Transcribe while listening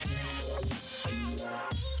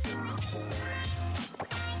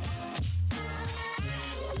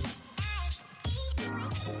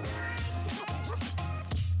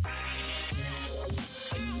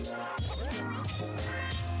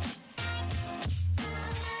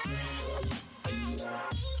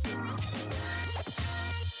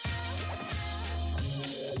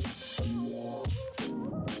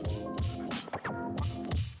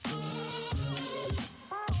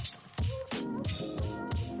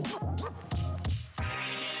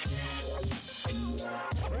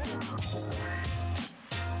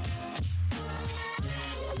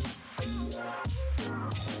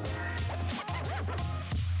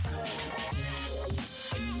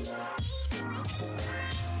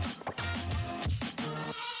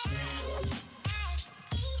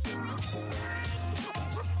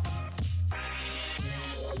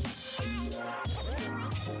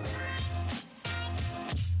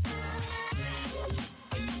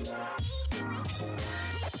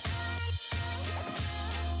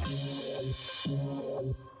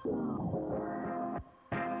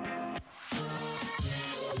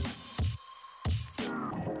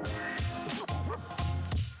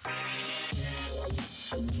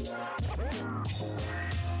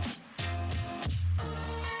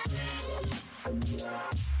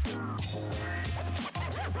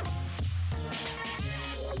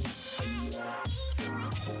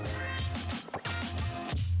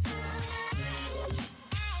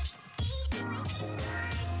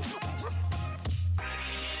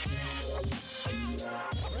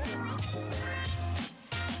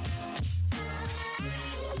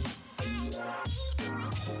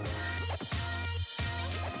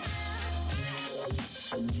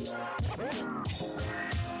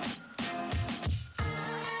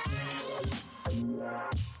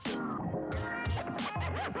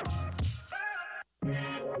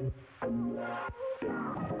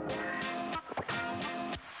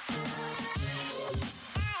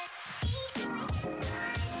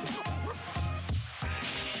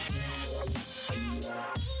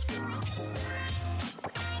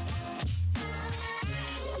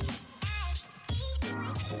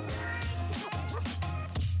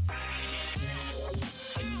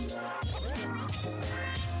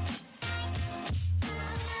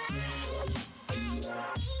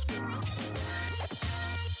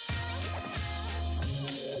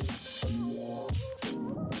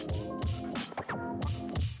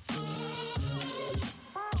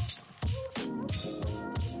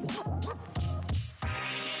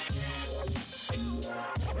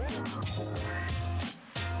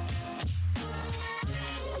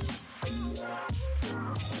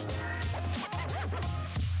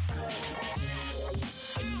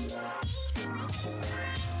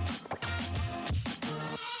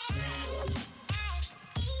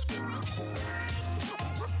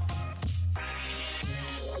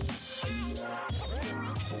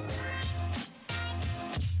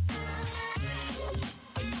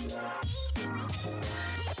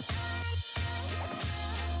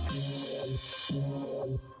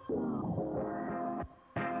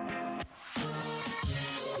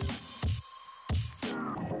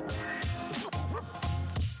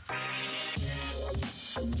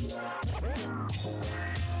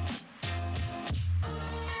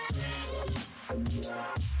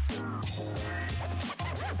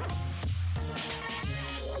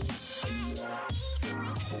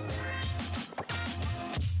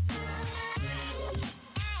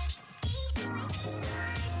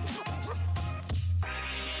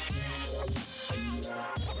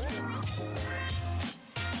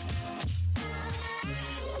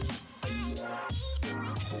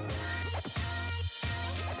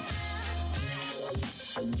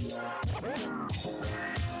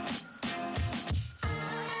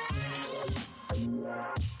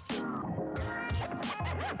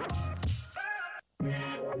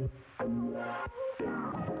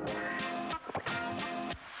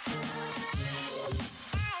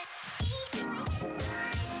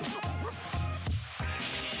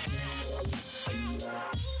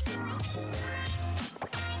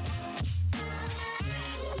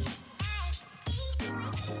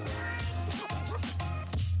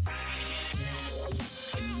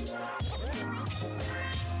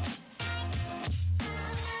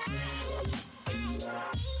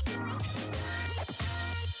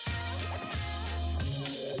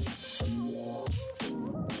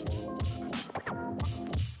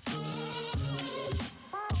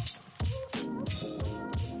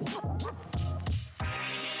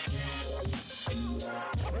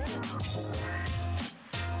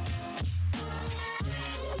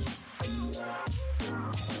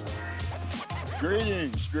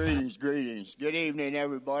Greetings, greetings, greetings. Good evening,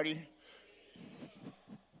 everybody.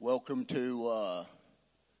 Welcome to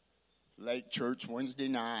Lake Church Wednesday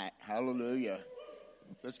night. Hallelujah.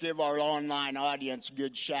 Let's give our online audience a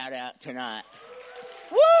good shout out tonight.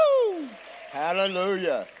 Woo!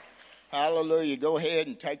 Hallelujah. Hallelujah. Go ahead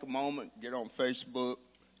and take a moment, get on Facebook,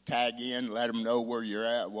 tag in, let them know where you're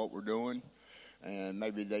at, what we're doing, and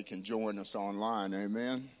maybe they can join us online.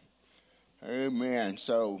 Amen. Amen.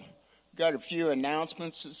 So, got a few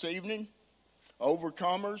announcements this evening.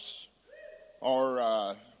 Overcomers,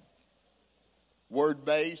 our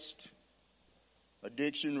word-based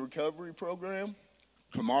addiction recovery program,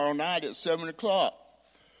 tomorrow night at 7 o'clock.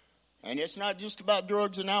 And it's not just about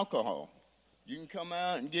drugs and alcohol. You can come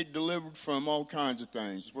out and get delivered from all kinds of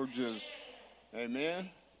things. We're just, amen,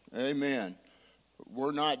 amen.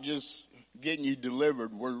 We're not just getting you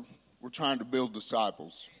delivered. We're trying to build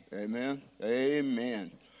disciples. Amen,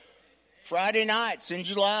 amen. Friday nights in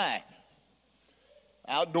July,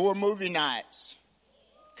 outdoor movie nights.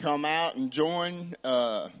 Come out and join,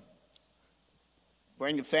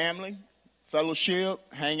 bring the family, fellowship,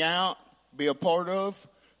 hang out, be a part of.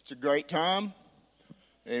 It's a great time.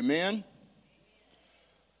 Amen.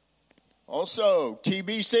 Also,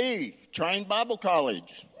 TBC, Trained Bible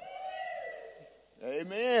College.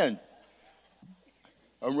 Amen.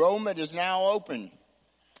 Enrollment is now open.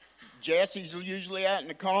 Jesse's usually out in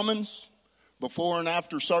the Commons before and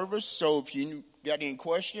after service. So if you got any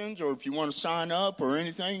questions or if you want to sign up or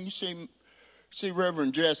anything, you see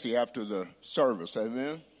Reverend Jesse after the service.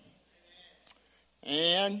 Amen.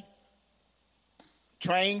 And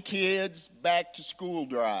Train Kids Back to School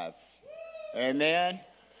Drive. Amen.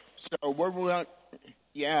 So we're going,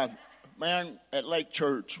 man, at Lake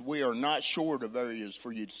Church, we are not short of areas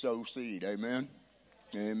for you to sow seed. Amen.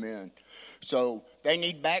 Amen. So they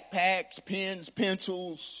need backpacks, pens,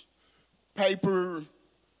 pencils, paper,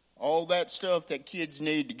 all that stuff that kids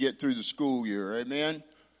need to get through the school year. Amen.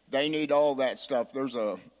 They need all that stuff. There's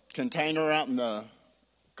a container out in the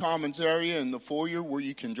Commons area in the foyer where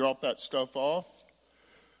you can drop that stuff off.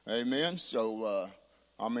 Amen. So,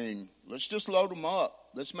 let's just load them up.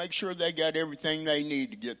 Let's make sure they got everything they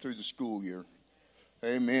need to get through the school year.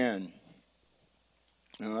 Amen.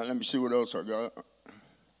 Let me see what else I got.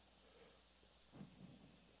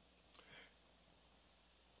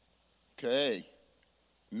 Okay.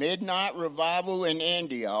 Midnight Revival in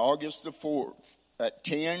India, August the 4th at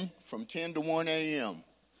 10, from 10 to 1 a.m.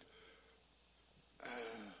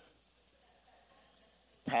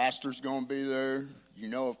 Pastor's going to be there. You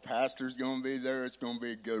know, if pastor's going to be there, it's going to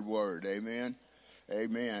be a good word. Amen.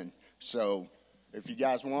 Amen. So if you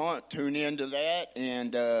guys want, tune into that.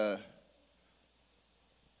 And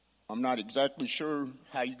I'm not exactly sure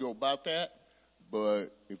how you go about that.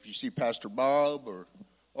 But if you see Pastor Bob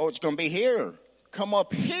it's going to be here. Come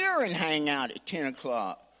up here and hang out at 10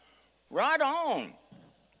 o'clock. Right on.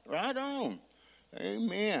 Right on.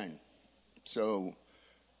 Amen. So,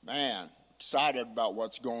 man, excited about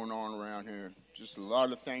what's going on around here. Just a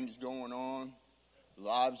lot of things going on.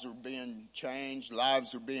 Lives are being changed.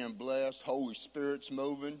 Lives are being blessed. Holy Spirit's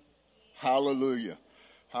moving. Hallelujah.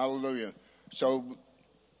 Hallelujah. So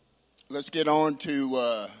let's get on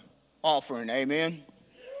to offering. Amen.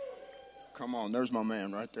 Come on. There's my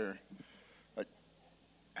man right there.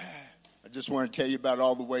 I just want to tell you about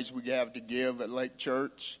all the ways we have to give at Lake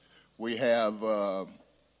Church. We have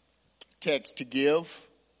text to give.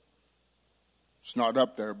 It's not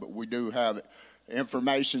up there, but we do have it.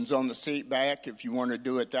 Information's on the seat back if you want to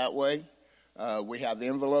do it that way. We have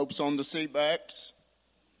envelopes on the seat backs.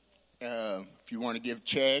 If you want to give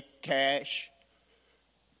check, cash.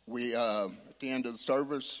 We, at the end of the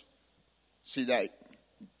service, see that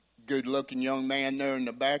good-looking young man there in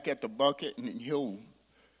the back at the bucket, and he'll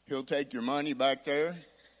take your money back there.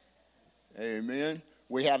 Amen.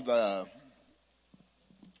 We have the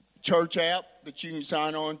church app that you can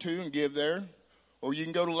sign on to and give there. Or you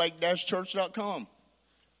can go to lake-church.com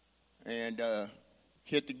and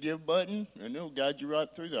hit the give button, and it'll guide you right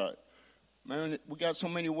through that. Man, we got so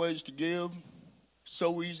many ways to give.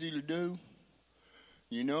 So easy to do.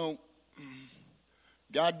 You know,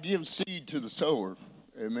 God gives seed to the sower.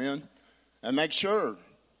 Amen. And make sure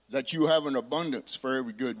that you have an abundance for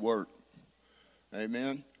every good work.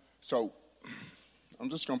 Amen. So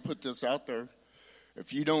I'm just going to put this out there.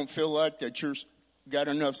 If you don't feel like that you're got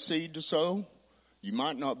enough seed to sow, you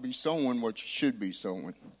might not be sowing what you should be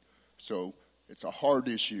sowing. So it's a hard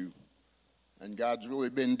issue. And God's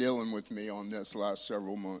really been dealing with me on this last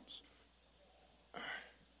several months.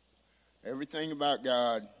 Everything about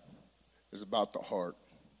God is about the heart.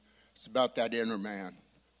 It's about that inner man.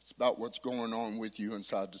 It's about what's going on with you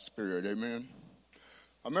inside the spirit. Amen.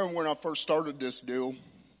 I remember when I first started this deal,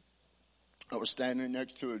 I was standing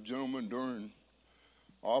next to a gentleman during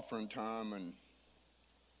offering time, and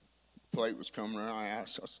plate was coming around. I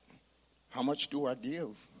asked, how much do I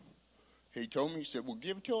give? He told me, he said, well,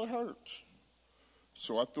 give till it hurts.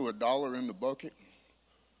 So I threw $1 in the bucket.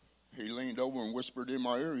 He leaned over and whispered in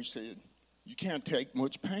my ear. He said, you can't take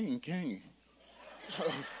much pain, can you?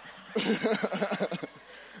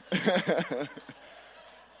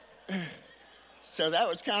 So that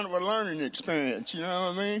was kind of a learning experience, you know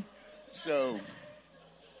what I mean? So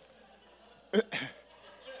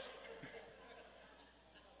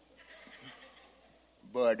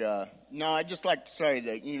but no, I just like to say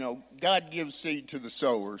that, you know, God gives seed to the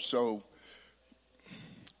sower. So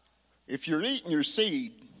if you're eating your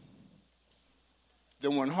seed,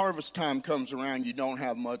 then when harvest time comes around, you don't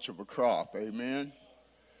have much of a crop. Amen.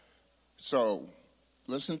 So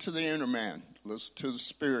listen to the inner man. Listen to the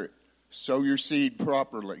Spirit. Sow your seed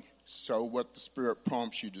properly. Sow what the Spirit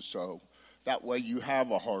prompts you to sow. That way you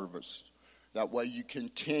have a harvest. That way you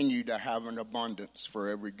continue to have an abundance for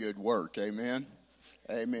every good work. Amen.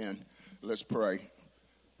 Amen. Let's pray.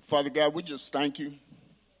 Father God, we just thank you.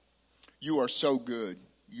 You are so good.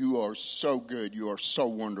 You are so good. You are so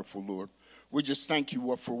wonderful, Lord. We just thank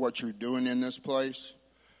you for what you're doing in this place.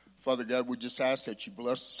 Father God, we just ask that you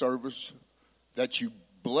bless the service, that you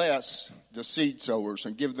bless the seed sowers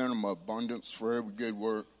and give them abundance for every good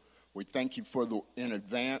work. We thank you in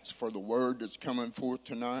advance for the word that's coming forth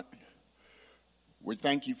tonight. We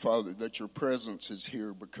thank you, Father, that your presence is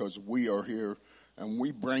here because we are here and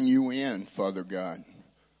we bring you in, Father God.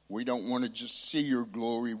 We don't want to just see your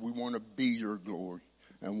glory. We want to be your glory.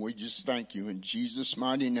 And we just thank you in Jesus'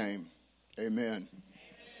 mighty name. Amen.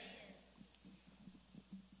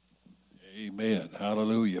 Amen.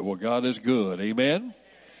 Hallelujah. Well, God is good. Amen.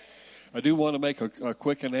 I do want to make a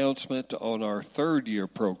quick announcement on our third-year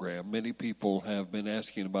program. Many people have been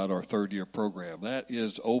asking about our third-year program. That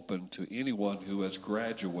is open to anyone who has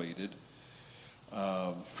graduated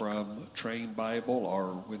from Train Bible, or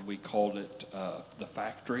when we called it the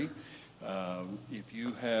factory. If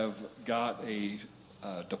you have got a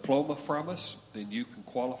diploma from us, then you can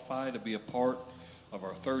qualify to be a part of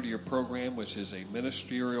our third-year program, which is a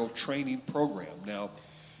ministerial training program. Now,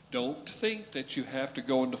 don't think that you have to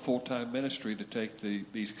go into full-time ministry to take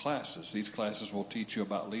these classes. These classes will teach you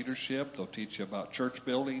about leadership. They'll teach you about church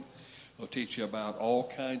building. They'll teach you about all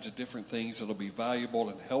kinds of different things that will be valuable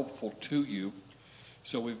and helpful to you.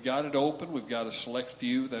 So we've got it open. We've got a select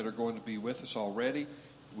few that are going to be with us already.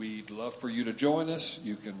 We'd love for you to join us.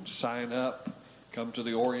 You can sign up, come to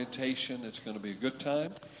the orientation. It's going to be a good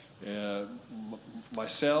time.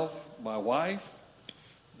 Myself, my wife,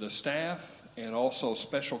 the staff, and also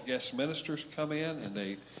special guest ministers come in, and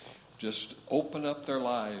they just open up their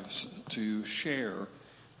lives to share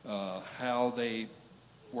how they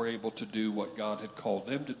were able to do what God had called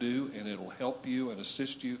them to do, and it'll help you and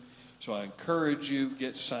assist you. So I encourage you,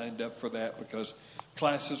 get signed up for that, because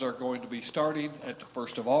classes are going to be starting at the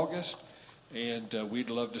 1st of August, and we'd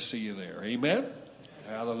love to see you there. Amen?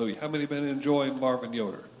 Hallelujah. How many have been enjoying Marvin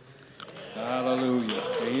Yoder? Hallelujah.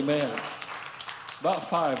 Amen. About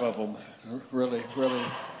 5 of them. Really.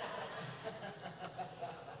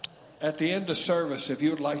 At the end of service, if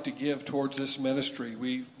you would like to give towards this ministry,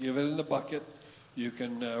 we give it in the bucket. You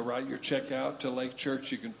can write your check out to Lake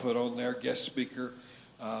Church. You can put on there guest speaker,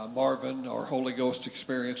 Marvin, or Holy Ghost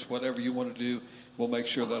experience, whatever you want to do. We'll make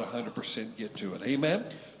sure that 100% get to it. Amen?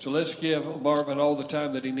 So let's give Marvin all the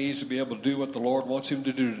time that he needs to be able to do what the Lord wants him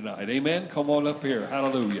to do tonight. Amen? Come on up here.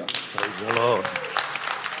 Hallelujah. Praise the Lord.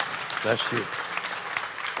 Bless you.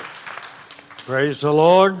 Praise the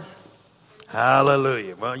Lord.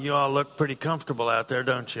 Hallelujah. Well, you all look pretty comfortable out there,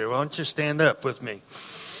 don't you? Why don't you stand up with me?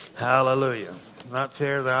 Hallelujah. Not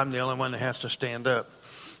fair that I'm the only one that has to stand up.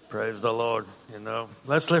 Praise the Lord.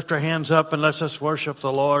 Let's lift our hands up and let's just worship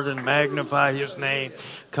the Lord and magnify His name.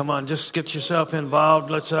 Come on, just get yourself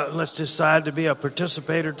involved. Let's decide to be a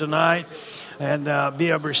participator tonight and be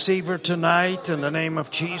a receiver tonight. In the name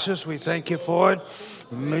of Jesus, we thank you for it.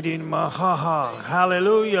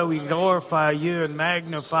 Hallelujah. We glorify you and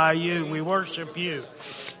magnify you. We worship you.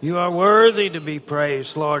 You are worthy to be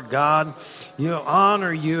praised, Lord God. You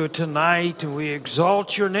honor you tonight, and we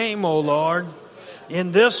exalt your name, O Lord,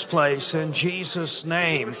 in this place, in Jesus'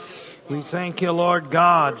 name. We thank you, Lord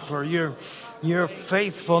God, for your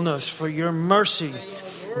faithfulness, for your mercy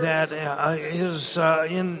that is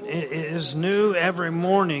new every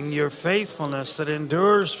morning, your faithfulness that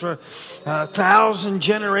endures for 1,000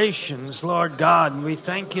 generations, Lord God. And we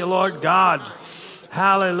thank you, Lord God,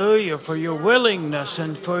 hallelujah, for your willingness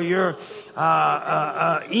and for your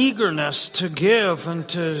eagerness to give and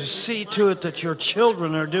to see to it that your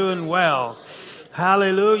children are doing well.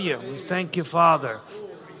 Hallelujah. We thank you, Father,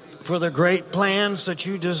 for the great plans that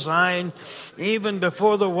you designed even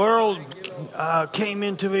before the world came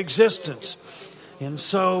into existence. And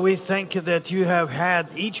so we thank you that you have had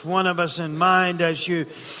each one of us in mind as you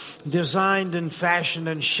designed and fashioned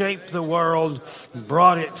and shaped the world,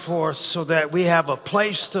 brought it forth so that we have a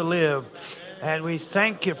place to live. And we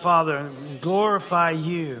thank you, Father, and glorify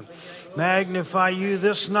you. Magnify you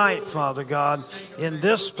this night, Father God, in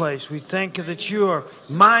this place. We thank you that you are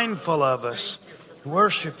mindful of us.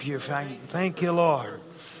 Worship you. Thank you, Lord.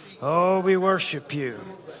 Oh, we worship you.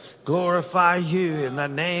 Glorify you in the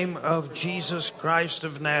name of Jesus Christ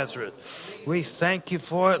of Nazareth. We thank you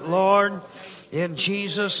for it, Lord, in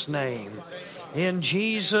Jesus' name. In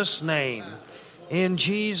Jesus' name. In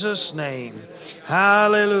Jesus' name.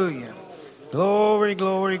 Hallelujah. Glory,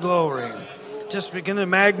 glory, glory. Just begin to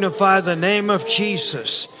magnify the name of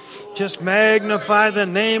Jesus. Just magnify the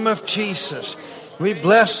name of Jesus. We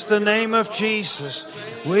bless the name of Jesus.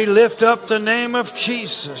 We lift up the name of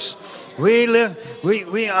Jesus. We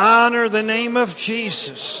honor the name of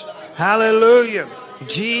Jesus. Hallelujah.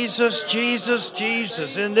 Jesus, Jesus,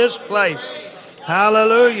 Jesus in this place.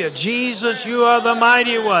 Hallelujah. Jesus, you are the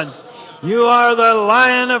mighty one. You are the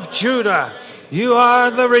Lion of Judah. You are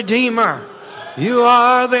the Redeemer. You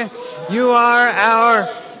are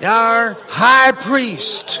our high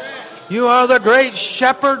priest. You are the great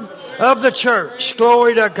shepherd of the church.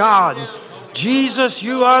 Glory to God. Jesus,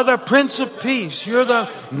 you are the Prince of Peace. You're the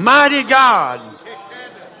mighty God.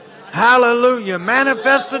 Hallelujah.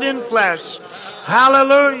 Manifested in flesh.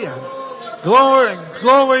 Hallelujah. Glory,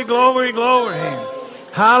 glory, glory, glory.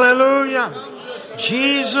 Hallelujah.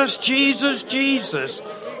 Jesus, Jesus, Jesus,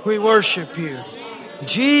 we worship you.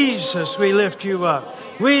 Jesus, we lift you up.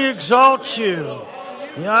 We exalt you.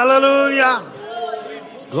 Hallelujah.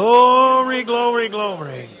 Glory, glory,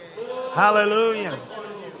 glory. Hallelujah.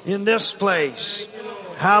 In this place.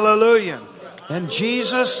 Hallelujah. And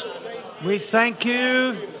Jesus, we thank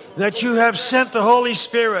you that you have sent the Holy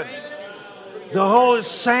Spirit. The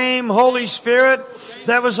same Holy Spirit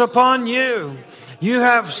that was upon you. You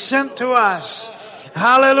have sent to us.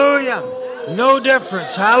 Hallelujah. No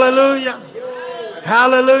difference. Hallelujah.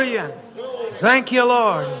 Hallelujah. Thank you,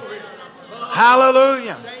 Lord.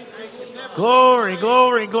 Hallelujah. Glory,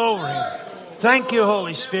 glory, glory. Thank you,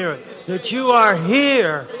 Holy Spirit, that you are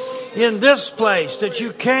here in this place, that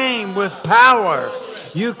you came with power.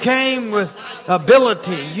 You came with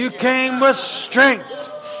ability. You came with strength.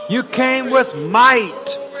 You came with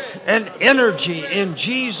might and energy in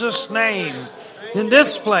Jesus' name. In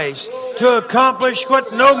this place to accomplish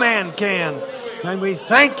what no man can. And we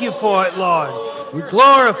thank you for it, Lord. We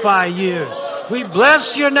glorify you. We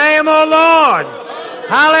bless your name, O Lord.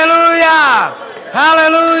 Hallelujah.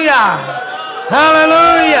 Hallelujah.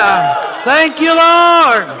 Hallelujah. Thank you,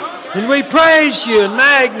 Lord. And we praise you and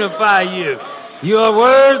magnify you. You are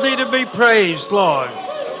worthy to be praised, Lord.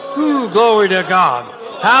 Ooh, glory to God.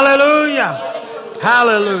 Hallelujah.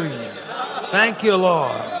 Hallelujah. Thank you,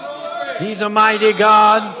 Lord. He's a mighty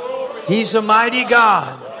God. He's a mighty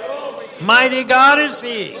God. Mighty God is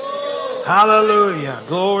He. Hallelujah.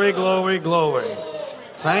 Glory, glory, glory.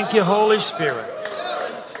 Thank you, Holy Spirit.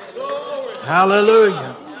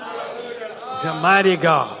 Hallelujah. He's a mighty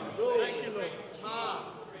God.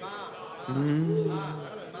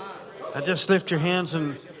 I just lift your hands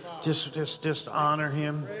and just honor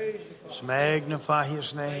Him. Just magnify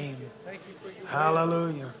His name.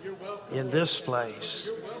 Hallelujah. In this place,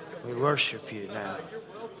 we worship you now.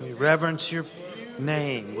 We reverence your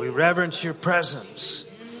name. We reverence your presence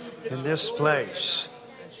in this place.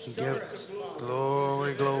 Give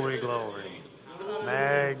glory, glory, glory.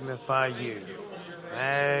 Magnify you.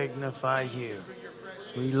 Magnify you.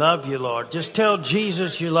 We love you, Lord. Just tell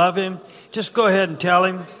Jesus you love Him. Just go ahead and tell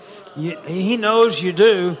Him. He knows you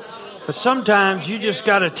do. But sometimes you just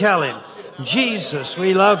got to tell Him, Jesus,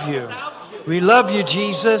 we love you. We love you,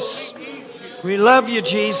 Jesus. We love you,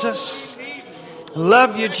 Jesus.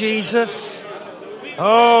 Love you, Jesus.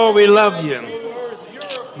 Oh, we love you.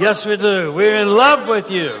 Yes, we do. We're in love with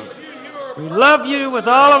you. We love you with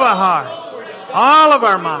all of our heart, all of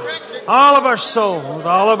our mind, all of our soul, with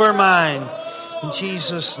all of our mind. In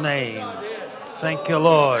Jesus' name. Thank you,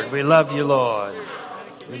 Lord. We love you, Lord.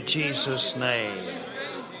 In Jesus' name.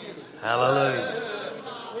 Hallelujah.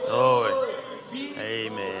 Glory.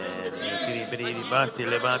 Amen.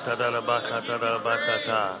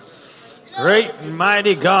 Great and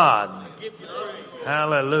mighty God.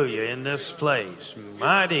 Hallelujah. In this place.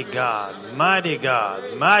 Mighty God. Mighty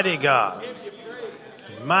God. Mighty God.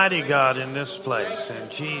 Mighty God in this place. In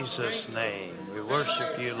Jesus' name. We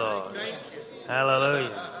worship you, Lord. Hallelujah.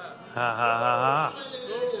 Ha ha ha ha.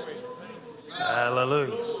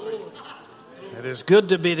 Hallelujah. It is good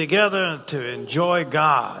to be together and to enjoy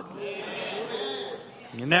God.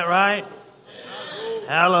 Isn't that right?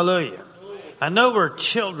 Hallelujah. I know we're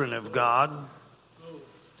children of God,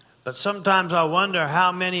 but sometimes I wonder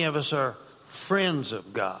how many of us are friends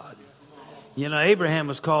of God. You know, Abraham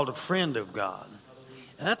was called a friend of God.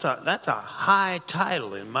 That's a high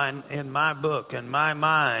title in my book, in my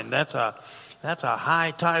mind. That's a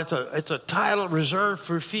high title. It's a title reserved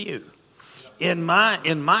for few. In my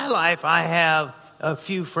life, I have a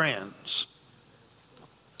few friends.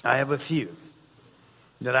 I have a few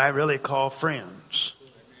that I really call friends.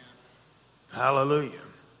 Hallelujah.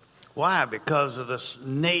 Why? Because of the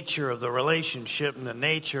nature of the relationship and the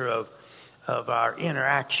nature of our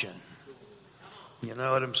interaction. You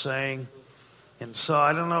know what I'm saying? And so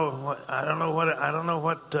I don't know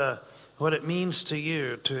what it means to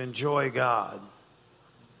you to enjoy God.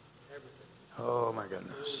 Oh my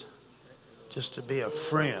goodness. Just to be a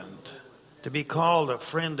friend, to be called a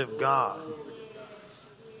friend of God.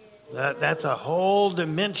 That's a whole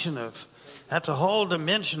dimension of That's a whole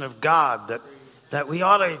dimension of God that we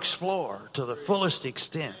ought to explore to the fullest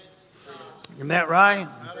extent. Isn't that right?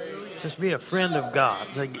 Just be a friend of God.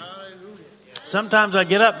 Sometimes I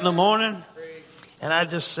get up in the morning and I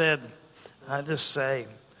just say,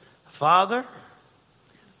 Father,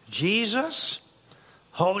 Jesus,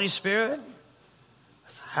 Holy Spirit,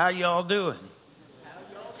 how y'all doing?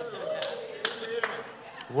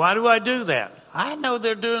 Why do I do that? I know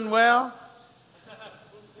they're doing well.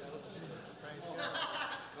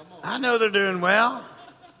 I know they're doing well.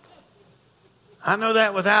 I know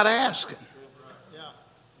that without asking.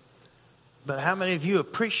 But how many of you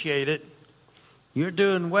appreciate it? You're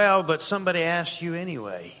doing well, but somebody asked you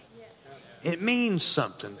anyway. It means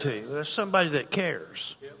something to you. There's somebody that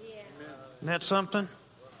cares. Isn't that something?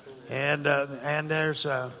 And there's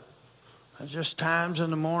just times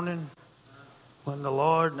in the morning when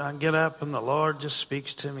I get up and the Lord just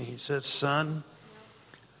speaks to me. He says, son,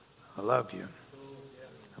 I love you.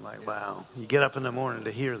 I'm like, wow. You get up in the morning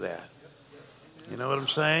to hear that. You know what I'm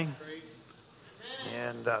saying?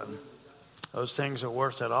 And those things are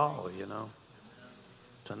worth it all, you know.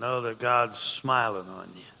 To know that God's smiling on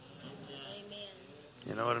you.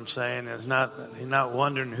 You know what I'm saying? He's not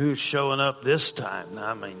wondering who's showing up this time.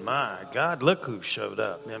 I mean, my God, look who showed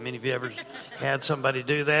up. I mean, have you ever had somebody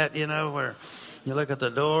do that, you know, where you look at the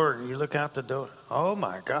door and you look out the door. Oh,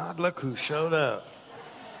 my God, look who showed up.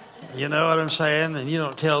 You know what I'm saying? And you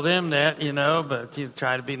don't tell them that, you know, but you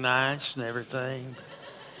try to be nice and everything.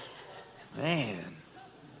 Man.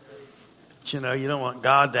 But, you know, you don't want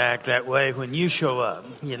God to act that way when you show up.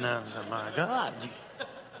 You know, so, my God.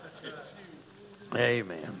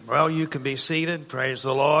 Amen. Well, you can be seated. Praise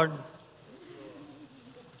the Lord.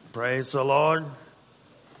 Praise the Lord.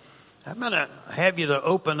 I'm going to have you to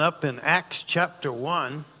open up in Acts chapter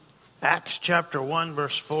 1. Acts chapter 1,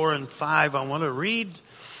 verse 4 and 5. I want to read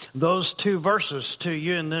those two verses to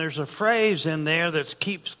you. And there's a phrase in there that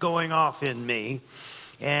keeps going off in me.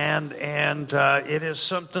 And it is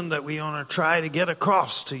something that we want to try to get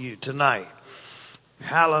across to you tonight.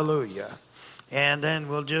 Hallelujah. And then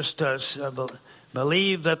we'll just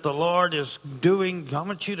believe that the Lord is doing. I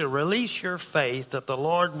want you to release your faith that the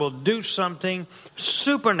Lord will do something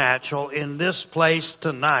supernatural in this place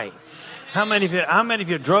tonight. How many of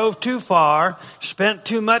you drove too far, spent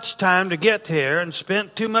too much time to get here, and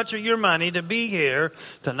spent too much of your money to be here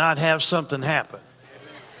to not have something happen?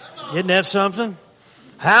 Isn't that something?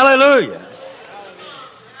 Hallelujah.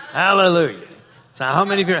 Hallelujah. So how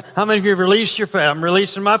many of you have released your faith? I'm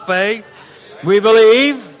releasing my faith. We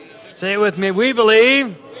believe. Say it with me. We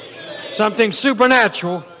believe something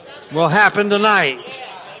supernatural will happen tonight.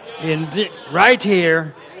 Right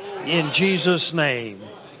here in Jesus' name.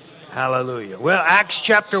 Hallelujah. Well, Acts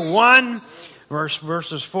chapter 1,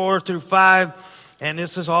 verses 4 through 5. And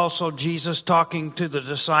this is also Jesus talking to the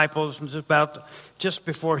disciples just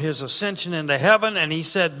before his ascension into heaven. And he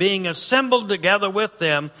said, being assembled together with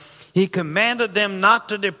them, he commanded them not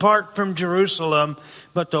to depart from Jerusalem,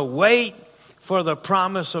 but to wait for the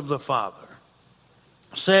promise of the Father.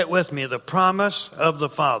 Say it with me, the promise of the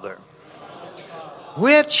Father.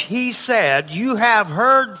 Which he said, you have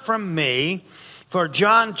heard from me, for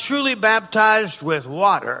John truly baptized with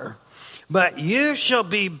water, but you shall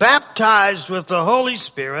be baptized with the Holy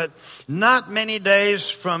Spirit not many days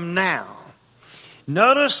from now.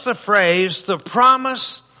 Notice the phrase, the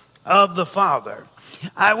promise of the Father.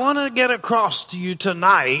 I want to get across to you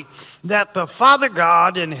tonight that the Father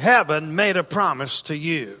God in heaven made a promise to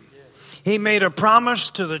you. He made a promise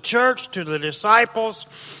to the church, to the disciples,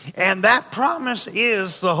 and that promise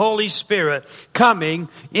is the Holy Spirit coming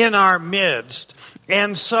in our midst.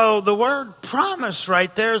 And so the word promise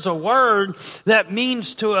right there is a word that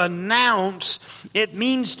means to announce. It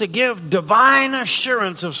means to give divine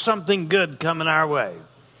assurance of something good coming our way.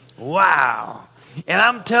 Wow. And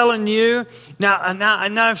I'm telling you, now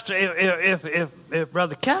if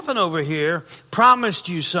Brother Kevin over here promised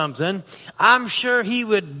you something, I'm sure he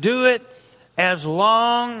would do it as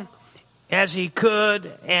long as he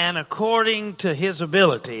could and according to his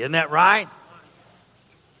ability. Isn't that right?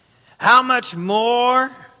 How much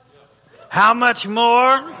more? How much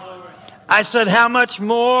more? I said, how much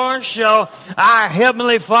more shall our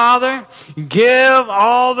Heavenly Father give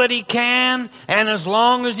all that He can and as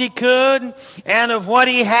long as He could and of what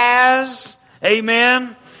He has?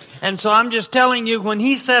 Amen. And so I'm just telling you, when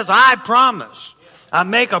He says, I promise, I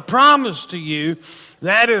make a promise to you,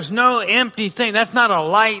 that is no empty thing. That's not a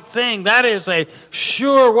light thing. That is a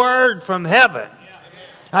sure word from heaven.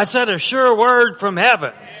 I said a sure word from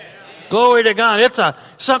heaven. Glory to God. It's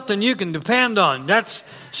something you can depend on.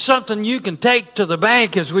 something you can take to the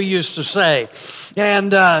bank, as we used to say.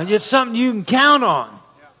 And it's something you can count on,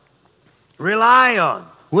 rely on.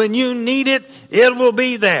 When you need it, it will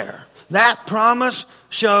be there. That promise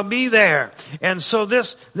shall be there. And so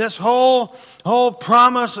this whole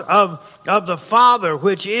promise of the Father,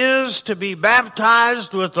 which is to be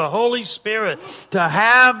baptized with the Holy Spirit, to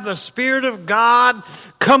have the Spirit of God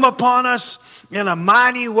come upon us in a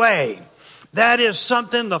mighty way. That is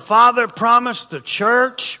something the Father promised the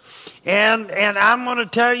church. And I'm going to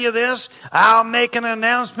tell you this. I'll make an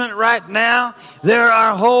announcement right now. There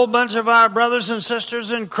are a whole bunch of our brothers and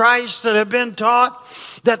sisters in Christ that have been taught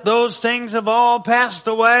that those things have all passed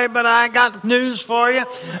away. But I got news for you.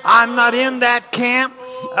 I'm not in that camp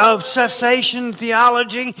of cessation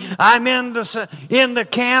theology. I'm in the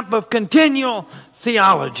camp of continual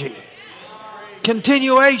theology.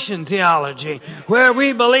 Continuation theology, where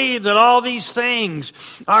we believe that all these things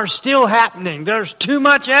are still happening. There's too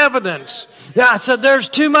much evidence. I said, there's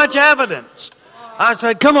too much evidence. I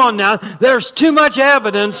said, come on now. There's too much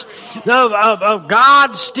evidence of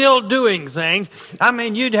God still doing things. I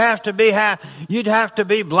mean, you'd have to be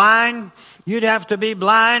blind. You'd have to be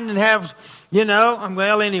blind and have,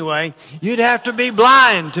 anyway, you'd have to be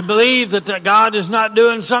blind to believe that God is not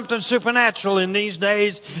doing something supernatural in these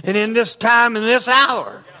days and in this time and this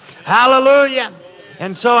hour. Hallelujah.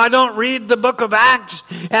 And so I don't read the book of Acts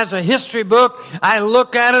as a history book. I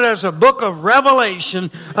look at it as a book of revelation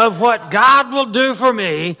of what God will do for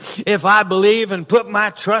me if I believe and put my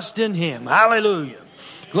trust in Him. Hallelujah.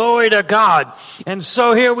 Glory to God. And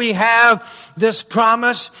so here we have this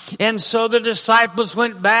promise. And so the disciples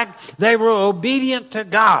went back. They were obedient to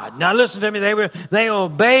God. Now listen to me. They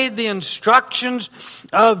obeyed the instructions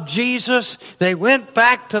of Jesus. They went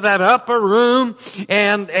back to that upper room,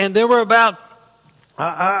 and there were about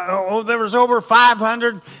there was over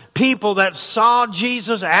 500 people that saw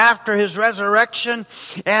Jesus after His resurrection.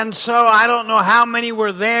 And so I don't know how many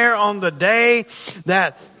were there on the day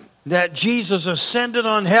that Jesus ascended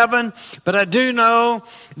on heaven, but I do know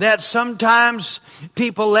that sometimes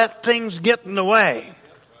people let things get in the way.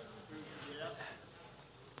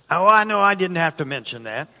 Oh, I know I didn't have to mention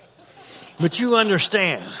that, but you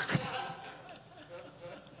understand.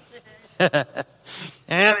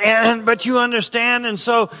 But you understand, and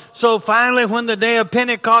so finally when the day of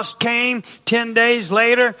Pentecost came, 10 days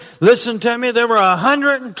later, listen to me, there were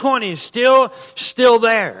 120 still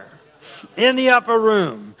there in the upper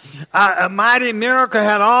room. A mighty miracle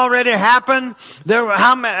had already happened.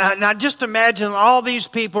 Now just imagine all these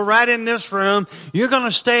people right in this room. You're going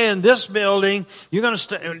to stay in this building. You're going to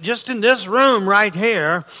stay just in this room right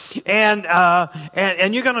here.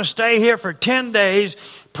 And you're going to stay here for 10 days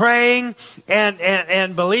praying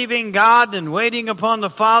and believing God and waiting upon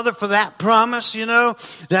the Father for that promise,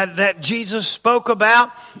 that Jesus spoke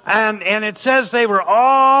about. And it says they were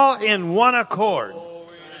all in one accord.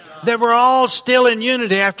 They were all still in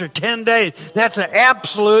unity after 10 days. That's an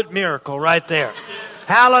absolute miracle right there.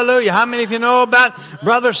 Hallelujah. How many of you know about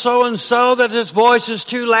brother so-and-so that his voice is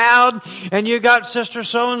too loud? And you got sister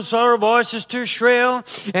so-and-so, her voice is too shrill.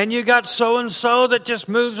 And you got so-and-so that just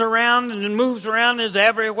moves around and is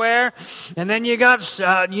everywhere. And then you got,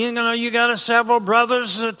 several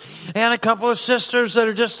brothers and a couple of sisters that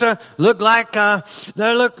are just, look like,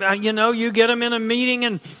 you get them in a meeting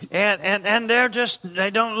and they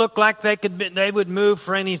don't look like they would move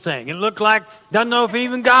for anything. It looked like, doesn't know if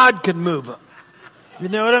even God could move them. You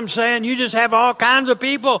know what I'm saying? You just have all kinds of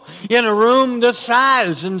people in a room this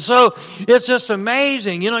size. And so it's just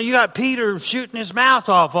amazing. You got Peter shooting his mouth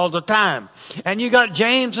off all the time. And you got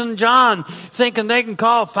James and John thinking they can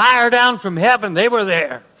call fire down from heaven. They were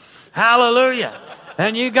there. Hallelujah.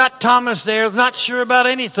 And you got Thomas there, not sure about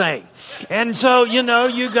anything. And so, you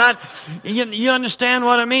understand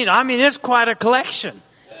what I mean. I mean, it's quite a collection.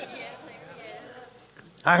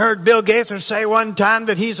 I heard Bill Gaither say one time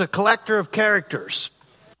that he's a collector of characters.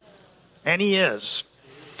 And he is.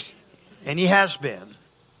 And he has been.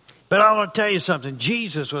 But I want to tell you something.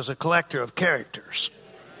 Jesus was a collector of characters.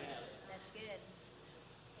 That's good.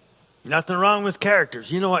 Nothing wrong with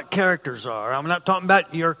characters. You know what characters are. I'm not talking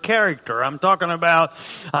about your character. I'm talking about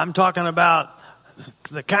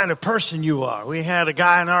the kind of person you are. We had a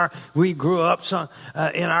guy we grew up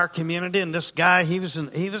in our community, and this guy, he was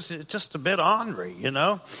just a bit ornery,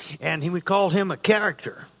 and we called him a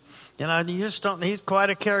character. You know, you just don't, he's quite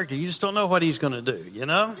a character. You just don't know what he's going to do, you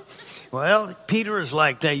know? Well, Peter is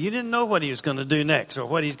like that. You didn't know what he was going to do next or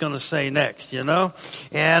what he's going to say next, you know?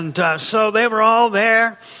 And so they were all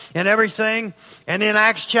there and everything. And in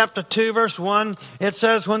Acts chapter 2, verse 1, it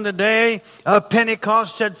says, when the day of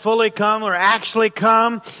Pentecost had fully come or actually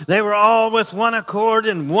come, they were all with one accord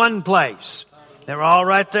in one place. They were all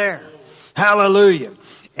right there. Hallelujah.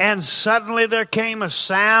 And suddenly there came a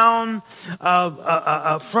sound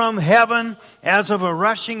from heaven as of a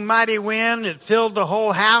rushing mighty wind. It filled the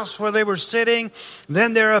whole house where they were sitting.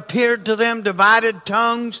 Then there appeared to them divided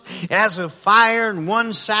tongues as of fire, and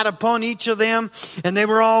one sat upon each of them. And they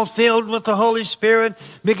were all filled with the Holy Spirit,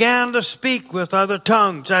 began to speak with other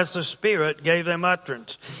tongues as the Spirit gave them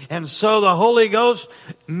utterance. And so the Holy Ghost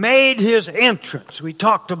made his entrance. We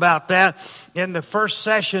talked about that in the first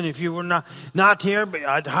session. If you were not here, but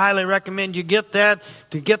I'd highly recommend you get that,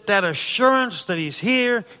 to get that assurance that he's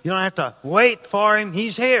here. You don't have to wait for him.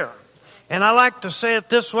 He's here. And I like to say it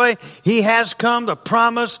this way. He has come, the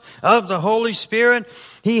promise of the Holy Spirit.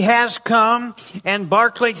 He has come. And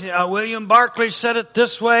William Barclay said it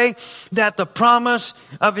this way, that the promise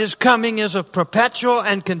of his coming is a perpetual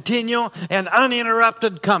and continual and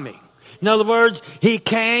uninterrupted coming. In other words, he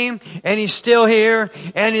came and he's still here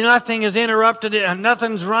and nothing is interrupted and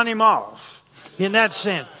nothing's run him off in that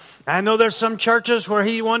sense. I know there's some churches where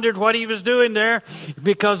he wondered what he was doing there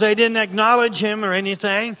because they didn't acknowledge him or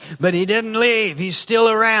anything, but he didn't leave. He's still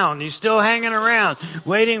around. He's still hanging around,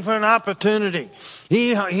 waiting for an opportunity.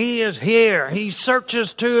 He is here. He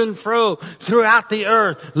searches to and fro throughout the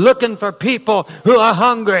earth, looking for people who are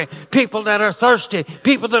hungry, people that are thirsty,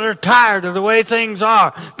 people that are tired of the way things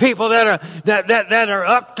are, people that are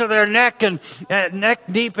up to their neck and neck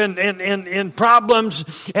deep in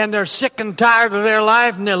problems, and they're sick and tired of their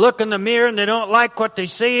life, and they look in the mirror and they don't like what they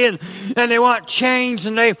see, and they want change,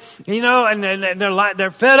 and they're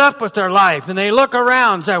fed up with their life, and they look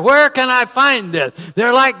around and say, where can I find this?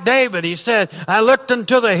 They're like David. He said, I looked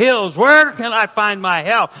into the hills. Where can I find my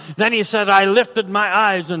help? Then he said, I lifted my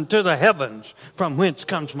eyes into the heavens. From whence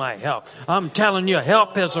comes my help? I'm telling you,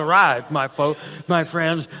 help has arrived, my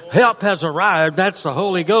friends. Help has arrived. That's the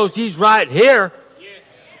Holy Ghost. He's right here.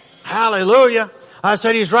 Hallelujah. I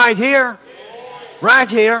said he's right here. Right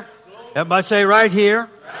here. Everybody say right here.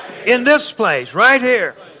 In this place. Right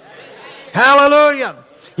here. Hallelujah.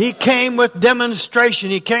 He came with demonstration.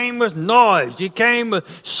 He came with noise. He came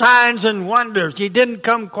with signs and wonders. He didn't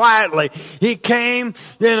come quietly. He came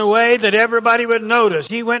in a way that everybody would notice.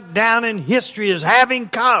 He went down in history as having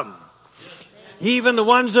come. Even the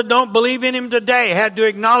ones that don't believe in him today had to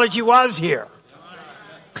acknowledge he was here.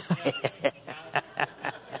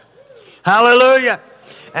 Hallelujah.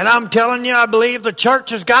 And I'm telling you, I believe the church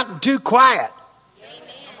has gotten too quiet.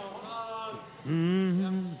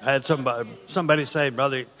 I had somebody say,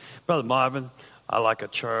 Brother Marvin, I like a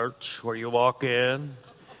church where you walk in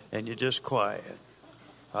and you're just quiet.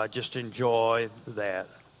 I just enjoy that.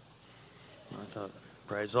 I thought,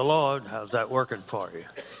 praise the Lord. How's that working for you?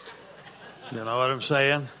 You know what I'm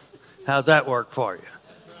saying? How's that work for you?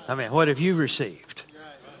 I mean, what have you received?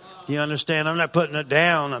 You understand? I'm not putting it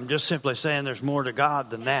down. I'm just simply saying there's more to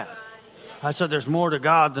God than that. I said there's more to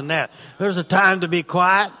God than that. There's a time to be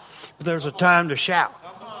quiet, but there's a time to shout.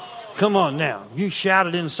 Come on now. You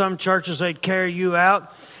shouted in some churches, they'd carry you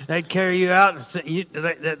out. They'd carry you out.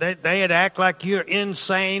 They'd act like you're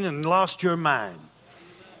insane and lost your mind.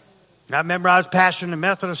 I remember I was pastoring a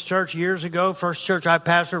Methodist church years ago. First church I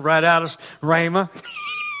pastored right out of Rhema.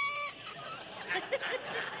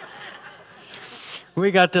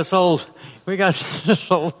 We got this old, I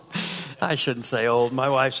shouldn't say old. My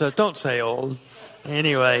wife says, don't say old.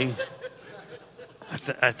 Anyway,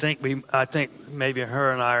 I think maybe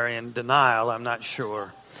her and I are in denial. I'm not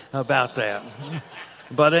sure about that.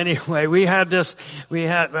 But anyway, we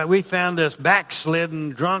found this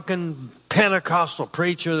backslidden, drunken Pentecostal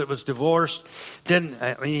preacher that was divorced. They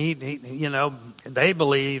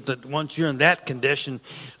believe that once you're in that condition,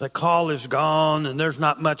 the call is gone and there's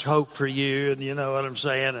not much hope for you. And you know what I'm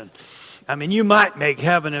saying? And I mean, you might make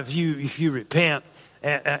heaven if you repent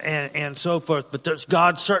and so forth, but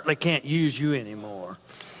God certainly can't use you anymore.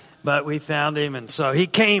 But we found him, and so he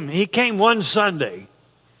came one Sunday.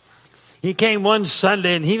 He came one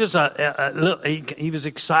Sunday, and he was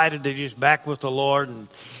excited that he was back with the Lord,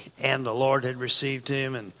 and the Lord had received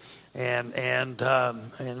him, and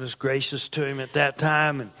was gracious to him at that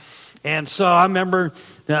time, and so I remember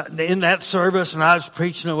in that service, and I was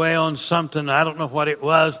preaching away on something, I don't know what it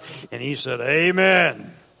was, and he said,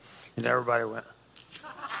 "Amen," and everybody went.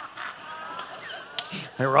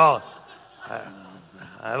 They were all.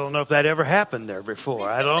 I don't know if that ever happened there before.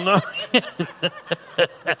 I don't know.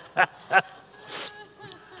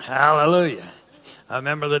 Hallelujah. I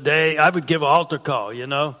remember the day I would give an altar call, you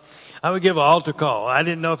know. I would give an altar call. I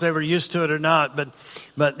didn't know if they were used to it or not, but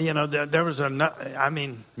you know, there was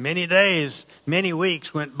many days, many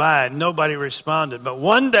weeks went by and nobody responded. But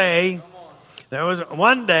one day, Miss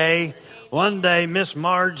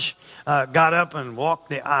Marge got up and walked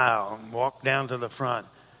the aisle, walked down to the front,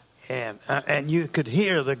 and you could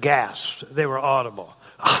hear the gasps. They were audible.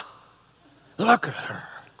 Ah, look at her.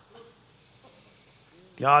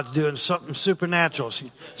 God's doing something supernatural,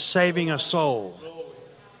 saving a soul.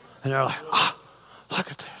 And they're like, ah,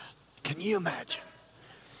 look at that. Can you imagine?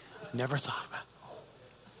 Never thought about it.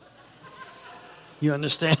 You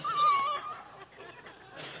understand?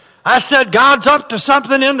 I said, God's up to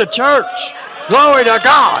something in the church. Glory to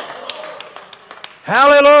God.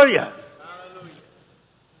 Hallelujah.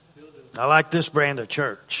 I like this brand of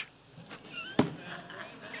church.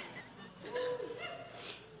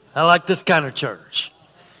 I like this kind of church.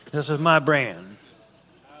 This is my brand.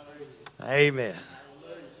 Amen.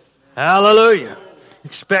 Hallelujah.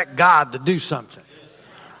 Expect God to do something.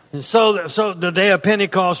 And so the day of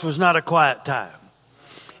Pentecost was not a quiet time.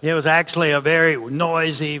 It was actually a very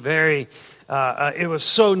noisy, it was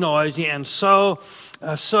so noisy and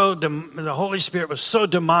the Holy Spirit was so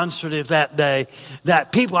demonstrative that day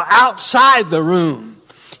that people outside the room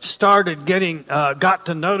got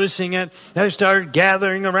to noticing it. They started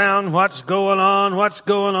gathering around. What's going on?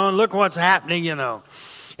 Look what's happening, you know.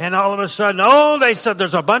 And all of a sudden, they said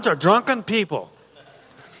there's a bunch of drunken people.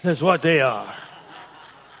 That's what they are.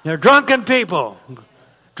 They're drunken people.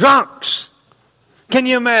 Drunks. Can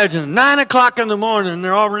you imagine? 9 o'clock in the morning,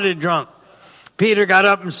 they're already drunk. Peter got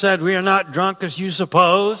up and said, we are not drunk as you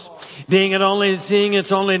suppose. Seeing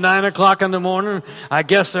it's only 9 o'clock in the morning, I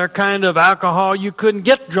guess they're kind of alcohol you couldn't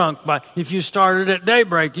get drunk by. If you started at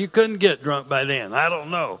daybreak, you couldn't get drunk by then. I don't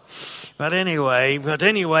know. But anyway,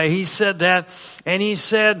 he said that, and he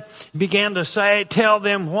began to tell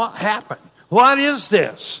them what happened. What is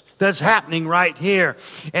this that's happening right here?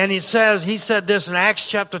 And he said this in Acts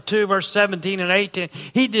chapter 2, verse 17 and 18.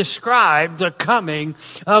 He described the coming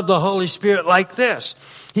of the Holy Spirit like this.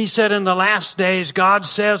 He said, in the last days, God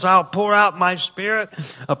says, I'll pour out my Spirit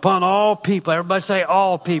upon all people. Everybody say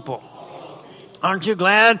all people. Aren't you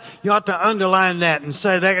glad? You ought to underline that and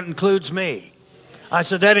say that includes me. I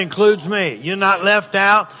said, that includes me. You're not left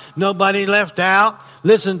out. Nobody left out.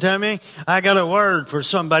 Listen to me. I got a word for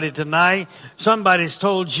somebody tonight. Somebody's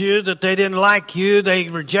told you that they didn't like you. They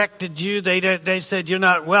rejected you. They said you're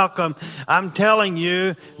not welcome. I'm telling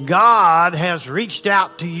you, God has reached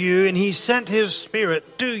out to you and He sent His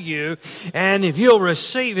Spirit to you. And if you'll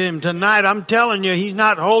receive Him tonight, I'm telling you, He's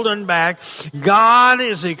not holding back. God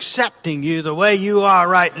is accepting you the way you are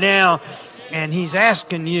right now. And He's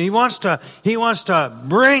asking you, He wants to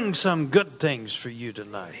bring some good things for you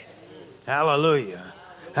tonight. Hallelujah.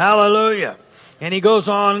 Hallelujah. And he goes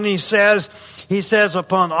on and he says,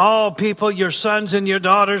 upon all people, your sons and your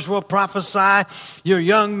daughters will prophesy. Your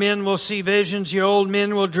young men will see visions. Your old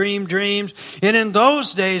men will dream dreams. And in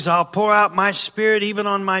those days, I'll pour out my Spirit even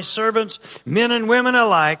on my servants, men and women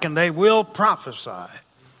alike, and they will prophesy.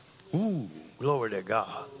 Ooh, glory to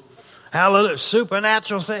God. Hallelujah.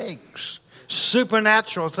 Supernatural things.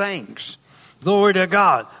 Supernatural things. Glory to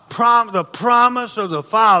God. The promise of the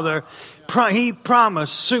Father, He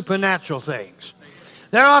promised supernatural things.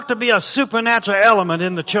 There ought to be a supernatural element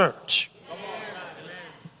in the church.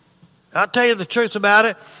 I'll tell you the truth about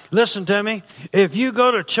it. Listen to me. If you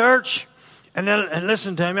go to church, and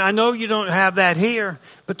listen to me, I know you don't have that here,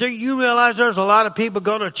 but you realize there's a lot of people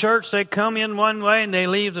go to church, they come in one way and they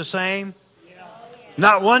leave the same.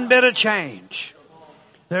 Not one bit of change.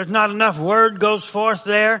 There's not enough word goes forth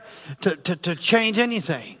there to change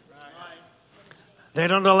anything. They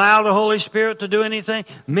don't allow the Holy Spirit to do anything.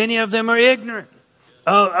 Many of them are ignorant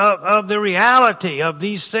of the reality of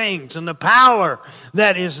these things and the power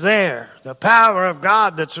that is there. The power of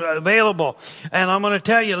God that's available. And I'm going to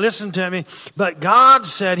tell you, listen to me, but God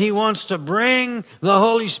said He wants to bring the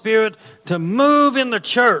Holy Spirit to move in the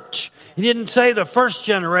church. He didn't say the first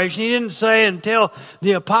generation. He didn't say until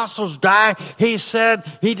the apostles die. He just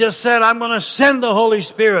said, I'm going to send the Holy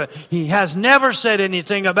Spirit. He has never said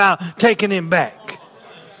anything about taking Him back.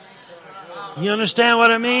 You understand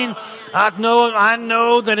what I mean? I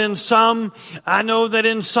know that in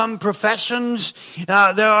some professions,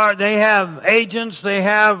 they have agents, they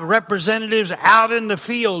have representatives out in the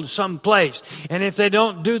field someplace. And if they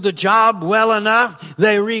don't do the job well enough,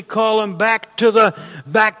 they recall them back to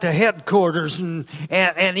headquarters and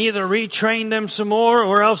either retrain them some more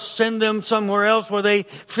or else send them somewhere else where they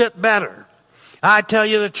fit better. I tell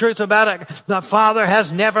you the truth about it. The Father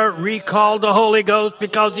has never recalled the Holy Ghost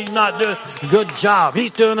because He's not doing a good job.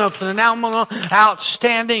 He's doing a phenomenal,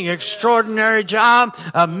 outstanding, extraordinary job.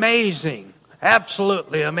 Amazing.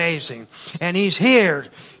 Absolutely amazing. And He's here.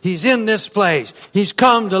 He's in this place. He's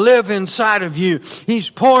come to live inside of you. He's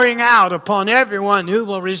pouring out upon everyone who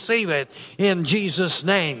will receive it in Jesus'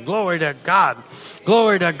 name. Glory to God.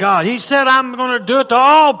 Glory to God. He said, I'm going to do it to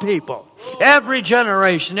all people. Every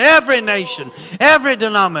generation, every nation, every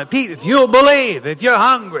denomination. If you'll believe, if you're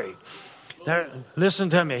hungry. Listen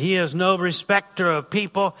to me. He is no respecter of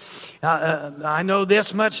people. I know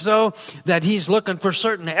this much, though, that He's looking for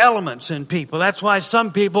certain elements in people. That's why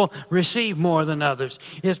some people receive more than others.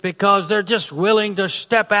 It's because they're just willing to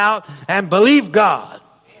step out and believe God.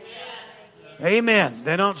 Amen.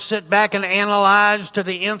 They don't sit back and analyze to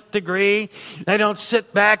the nth degree. They don't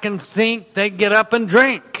sit back and think. They get up and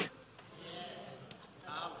drink.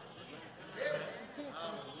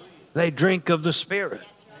 They drink of the Spirit.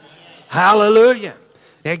 Hallelujah.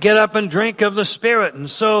 They get up and drink of the Spirit. And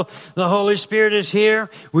so the Holy Spirit is here.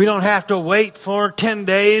 We don't have to wait for 10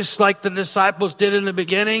 days like the disciples did in the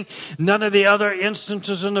beginning. None of the other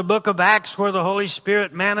instances in the book of Acts where the Holy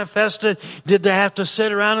Spirit manifested did they have to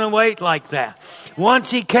sit around and wait like that. Once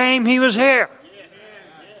He came, He was here.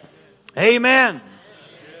 Amen.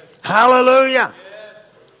 Hallelujah.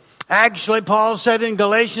 Actually, Paul said in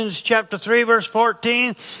Galatians chapter 3 verse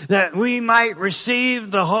 14 that we might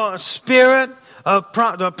receive the Spirit of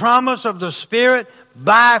the promise of the Spirit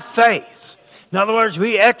by faith. In other words,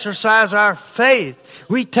 we exercise our faith.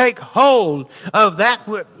 We take hold of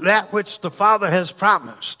that which the Father has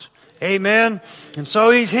promised. Amen. And so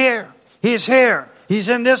He's here. He's here. He's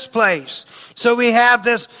in this place. So we have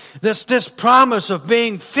this promise of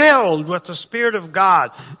being filled with the Spirit of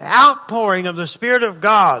God, outpouring of the Spirit of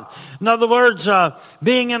God. In other words,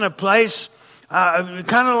 being in a place kind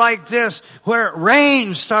of like this where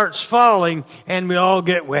rain starts falling and we all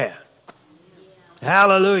get wet.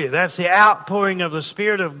 Hallelujah. That's the outpouring of the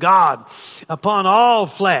Spirit of God upon all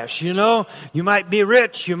flesh. You know, you might be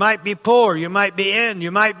rich, you might be poor, you might be in,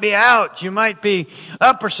 you might be out, you might be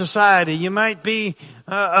upper society, you might be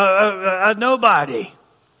a nobody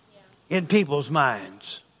in people's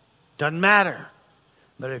minds. Doesn't matter.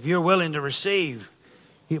 But if you're willing to receive,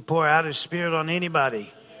 He'll pour out His Spirit on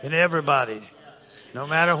anybody and everybody, no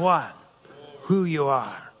matter what, who you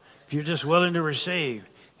are. If you're just willing to receive,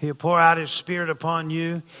 He'll pour out His Spirit upon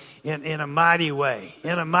you in a mighty way.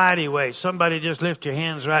 In a mighty way. Somebody just lift your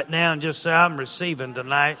hands right now and just say, I'm receiving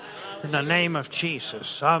tonight in the name of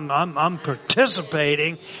Jesus. I'm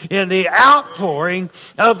participating in the outpouring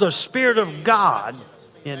of the Spirit of God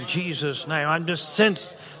in Jesus' name. I just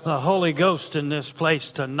sense the Holy Ghost in this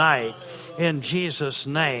place tonight in Jesus'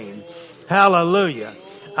 name. Hallelujah.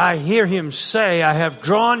 I hear Him say, I have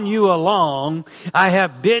drawn you along, I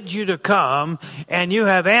have bid you to come, and you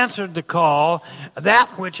have answered the call,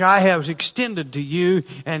 that which I have extended to you,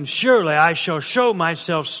 and surely I shall show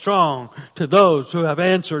myself strong to those who have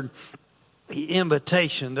answered the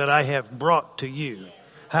invitation that I have brought to you.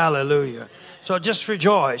 Hallelujah. So just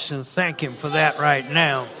rejoice and thank Him for that right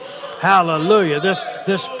now. Hallelujah.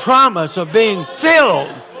 This promise of being filled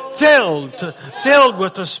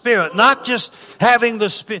with the Spirit, not just having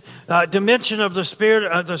the dimension of the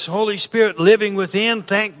Spirit, the Holy Spirit living within.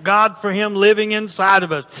 Thank God for Him living inside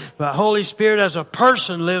of us. The Holy Spirit as a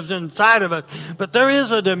person lives inside of us. But there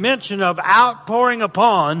is a dimension of outpouring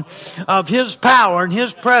upon of His power and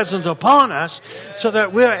His presence upon us so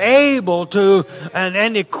that we're able to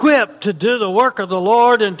and equipped to do the work of the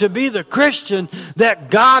Lord and to be the Christian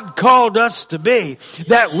that God called us to be,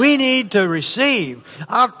 that we need to receive.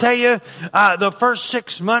 I'll tell you, the first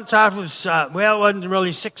 6 months I was, it wasn't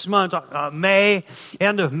really 6 months,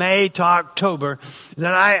 end of May to October,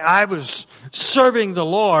 that I was serving the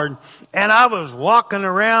Lord, and I was walking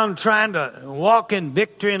around trying to walk in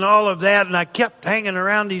victory and all of that, and I kept hanging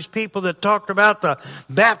around these people that talked about the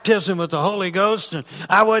baptism with the Holy Ghost, and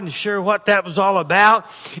I wasn't sure what that was all about,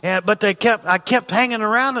 but I kept hanging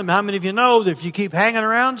around them. How many of you know that if you keep hanging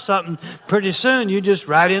around something, pretty soon you're just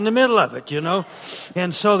right in the middle of it, you know?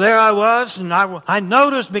 And so there I was, and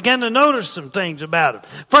I began to notice some things about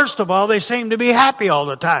them. First of all, they seemed to be happy all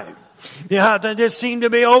the time. Yeah, they just seemed to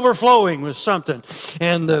be overflowing with something.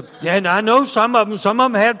 And I know some of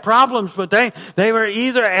them had problems, but they were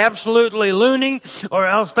either absolutely loony or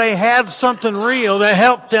else they had something real that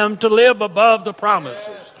helped them to live above the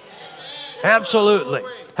promises. Absolutely.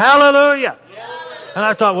 Hallelujah. And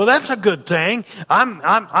I thought, well, that's a good thing.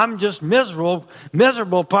 I'm just miserable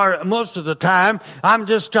part most of the time. I'm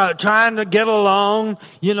just trying to get along.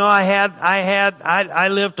 You know, I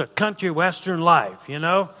lived a country western life, you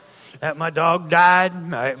know. That my dog died,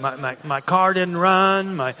 my car didn't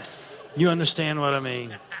run, you understand what I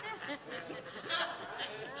mean.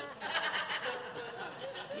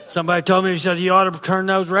 Somebody told me, he said, you ought to turn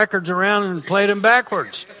those records around and play them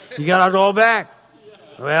backwards. You got it all back.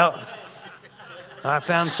 Well, I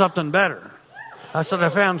found something better. I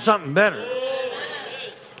found something better.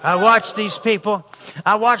 I watched these people.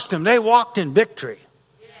 I watched them. They walked in victory.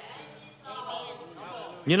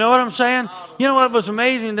 You know what I'm saying? You know what was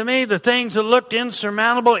amazing to me? The things that looked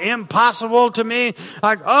insurmountable, impossible to me.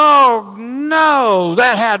 Like, oh no,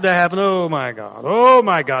 that had to happen. Oh my God. Oh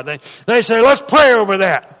my God. They say, let's pray over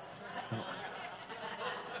that.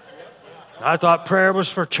 I thought prayer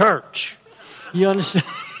was for church. You understand?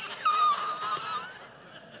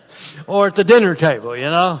 Or at the dinner table,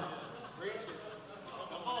 you know.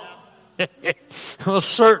 Well,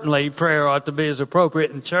 certainly prayer ought to be as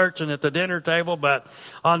appropriate in church and at the dinner table, but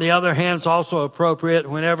on the other hand, it's also appropriate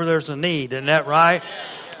whenever there's a need. Isn't that right?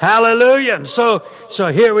 Hallelujah. And so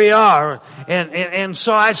here we are. And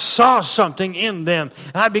so I saw something in them.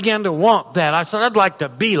 And I began to want that. I said, I'd like to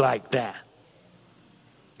be like that.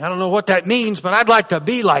 I don't know what that means, but I'd like to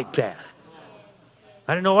be like that.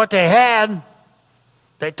 I didn't know what they had.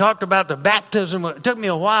 They talked about the baptism. It took me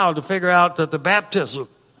a while to figure out that the baptism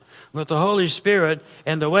with the Holy Spirit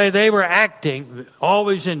and the way they were acting,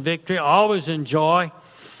 always in victory, always in joy,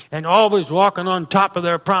 and always walking on top of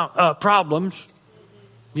their problems.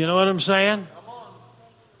 You know what I'm saying?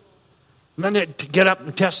 And then they get up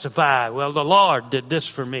and testify. Well, the Lord did this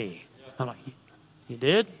for me. I'm like, He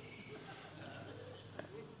did?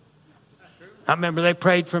 I remember they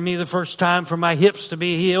prayed for me the first time for my hips to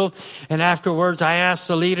be healed. And afterwards I asked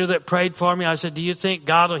the leader that prayed for me, I said, do you think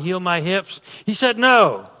God will heal my hips? He said,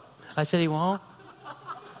 no. I said, He won't?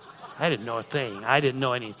 I didn't know a thing. I didn't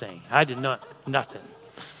know anything. I didn't know nothing.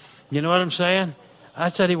 You know what I'm saying? I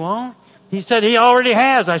said, He won't? He said, He already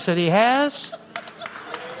has. I said, He has?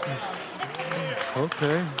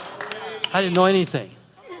 Okay. I didn't know anything.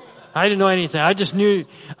 I just knew,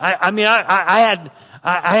 I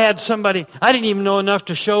had somebody, I didn't even know enough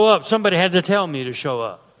to show up. Somebody had to tell me to show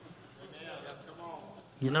up.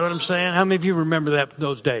 You know what I'm saying? How many of you remember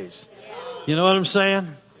those days? You know what I'm saying?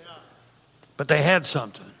 But they had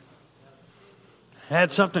something. They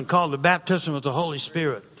had something called the baptism of the Holy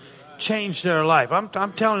Spirit. Changed their life. I'm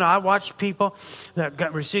telling you, I watched people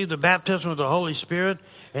that received the baptism of the Holy Spirit,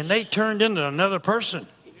 and they turned into another person.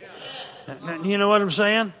 You know what I'm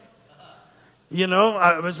saying? You know,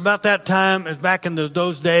 it was about that time, it was back in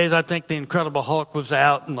those days, I think the Incredible Hulk was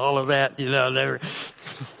out and all of that, you know, they were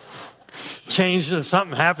changed,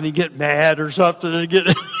 something happened, he'd get mad or something, and get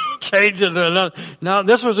changed into another. No,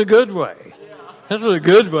 this was a good way. This was a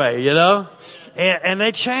good way, you know. And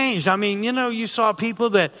they changed. I mean, you know, you saw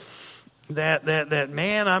people that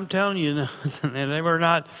man, I'm telling you, they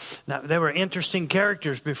were interesting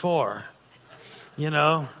characters before, you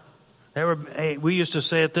know. We used to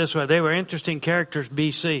say it this way, they were interesting characters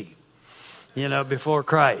BC, you know, before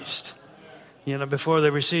Christ, you know, before they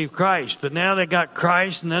received Christ. But now they got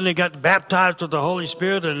Christ, and then they got baptized with the Holy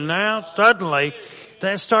Spirit, and now suddenly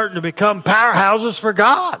they're starting to become powerhouses for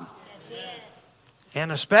God. That's it.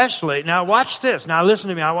 And especially, now watch this, now listen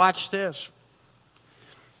to me, I watched this.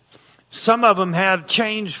 Some of them had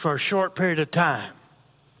changed for a short period of time,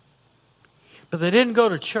 but they didn't go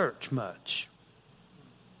to church much.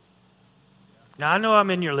 Now, I know I'm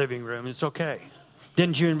in your living room. It's okay.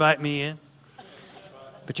 Didn't you invite me in?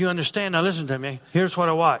 But you understand. Now, listen to me. Here's what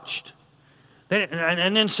I watched.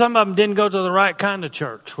 And then some of them didn't go to the right kind of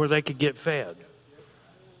church where they could get fed.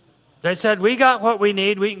 They said, we got what we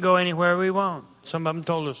need. We can go anywhere we want. Some of them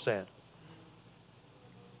told us that.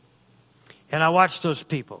 And I watched those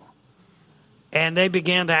people. And they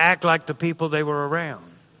began to act like the people they were around.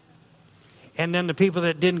 And then the people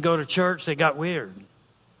that didn't go to church, they got weird.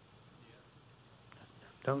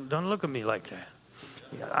 Don't look at me like that.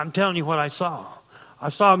 I'm telling you what I saw. I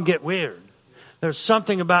saw them get weird. There's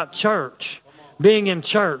something about church, being in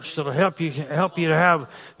church, that'll help you to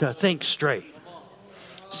think straight.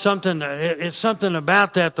 It's something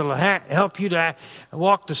about that that'll help you to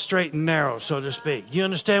walk the straight and narrow, so to speak. You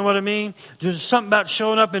understand what I mean? There's something about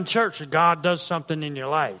showing up in church that God does something in your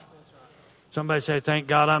life. Somebody say, thank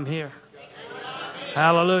God I'm here.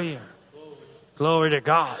 Hallelujah. Glory to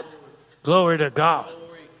God. Glory to God.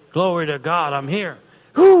 Glory to God. I'm here.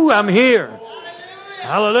 Whoo, I'm here.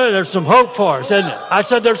 Hallelujah. There's some hope for us, isn't it? I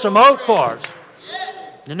said there's some hope for us.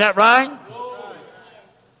 Isn't that right?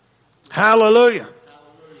 Hallelujah.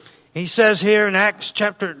 He says here in Acts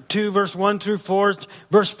chapter 2, verse 1 through 4,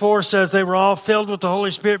 verse 4 says they were all filled with the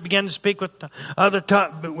Holy Spirit, began to speak with other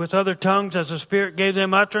tongues as the Spirit gave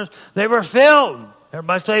them utterance. They were filled.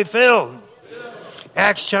 Everybody say filled.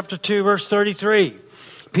 Acts chapter 2, verse 33.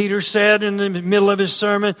 Peter said in the middle of his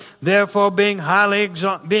sermon, therefore being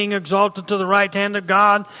exalted to the right hand of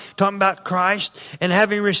God, talking about Christ, and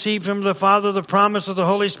having received from the Father the promise of the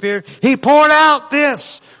Holy Spirit, he poured out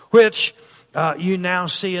this which you now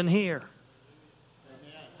see and hear.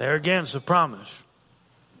 There again is the promise.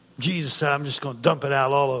 Jesus said, I'm just going to dump it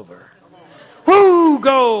out all over. Woo,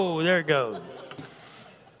 go. There it goes.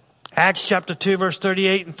 Acts chapter 2, verse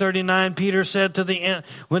 38 and 39, Peter said to the end,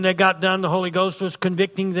 when they got done, the Holy Ghost was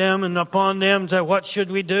convicting them and upon them, said, what should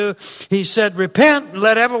we do? He said, repent,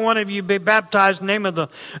 let every one of you be baptized in the name of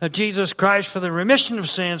Jesus Christ for the remission of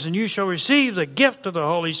sins, and you shall receive the gift of the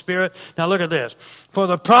Holy Spirit. Now look at this. For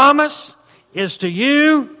the promise is to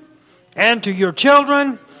you and to your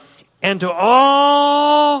children and to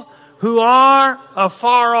all who are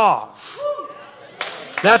afar off.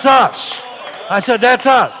 That's us. I said, that's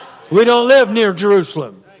us. We don't live near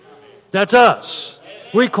Jerusalem. That's us.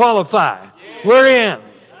 We qualify. We're in.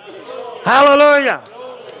 Hallelujah.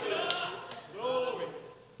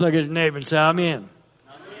 Look at your neighbor and say, I'm in.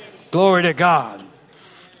 Glory to God.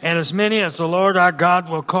 And as many as the Lord our God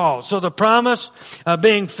will call. So the promise of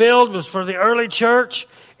being filled was for the early church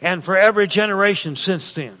and for every generation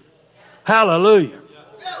since then. Hallelujah.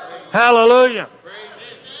 Hallelujah.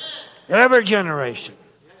 Every generation.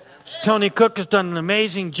 Tony Cook has done an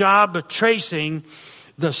amazing job of tracing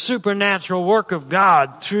the supernatural work of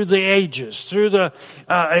God through the ages. Through the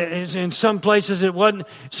in some places it wasn't.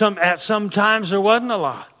 At some times there wasn't a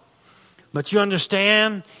lot. But you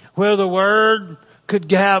understand where the Word could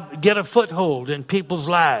get a foothold in people's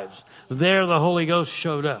lives. There the Holy Ghost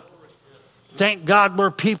showed up. Thank God we're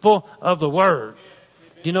people of the Word.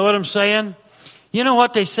 Do you know what I'm saying? You know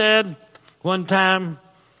what they said one time?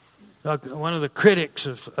 One of the critics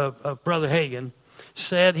of Brother Hagin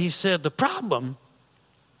said, the problem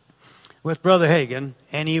with Brother Hagin,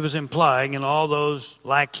 and he was implying, and all those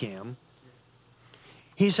like him,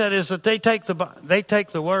 he said, is that they take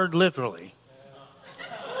the word literally.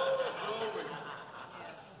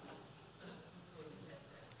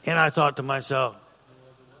 And I thought to myself,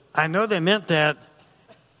 I know they meant that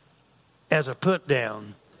as a put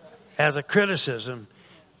down, as a criticism,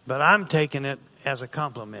 but I'm taking it as a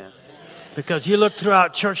compliment. Because you look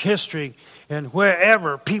throughout church history and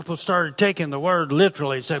wherever people started taking the word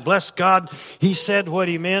literally, say, bless God, he said what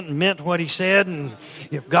he meant and meant what he said. And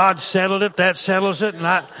if God settled it, that settles it. And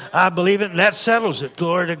I believe it and that settles it.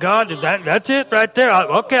 Glory to God. That's it right there.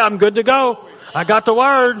 Okay, I'm good to go. I got the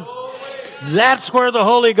word. That's where the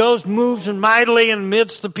Holy Ghost moves mightily in the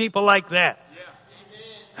midst of people like that.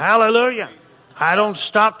 Hallelujah. I don't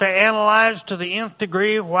stop to analyze to the nth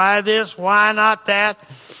degree why this, why not that.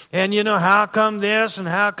 And you know, how come this and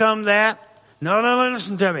how come that? No,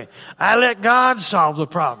 listen to me. I let God solve the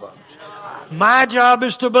problems. My job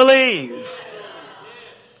is to believe.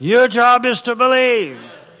 Your job is to believe.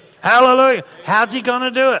 Hallelujah. How's he going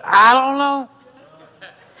to do it? I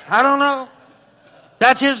don't know.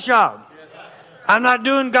 That's his job. I'm not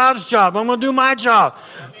doing God's job. I'm going to do my job.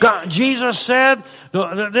 Jesus said,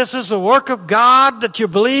 this is the work of God, that you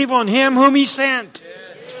believe on him whom he sent.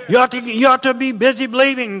 You ought to be busy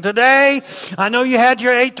believing today. I know you had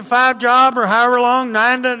your 8 to 5 job, or however long,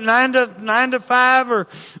 9 to 5,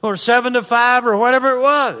 or 7 to 5, or whatever it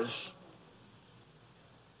was.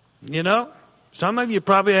 You know, some of you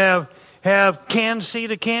probably have can see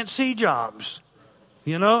to can't see jobs.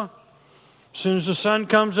 You know, as soon as the sun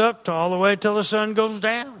comes up to all the way till the sun goes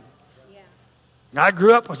down. Yeah. I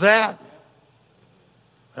grew up with that.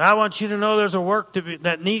 And I want you to know there's a work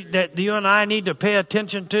that you and I need to pay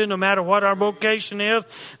attention to, no matter what our vocation is.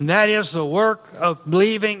 And that is the work of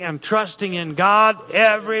believing and trusting in God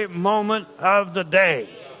every moment of the day.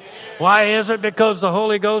 Why is it? Because the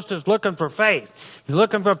Holy Ghost is looking for faith. He's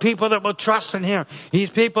looking for people that will trust in him. These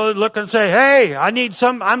people look and say, hey,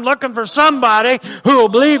 I'm looking for somebody who will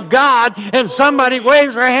believe God, and somebody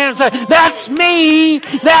waves their hand and say, that's me.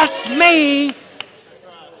 That's me.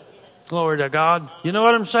 Glory to God. You know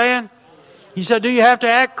what I'm saying? He said, do you have to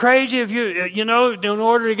act crazy if you know, in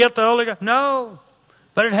order to get the Holy Ghost? No,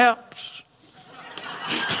 but it helps.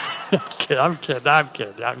 I'm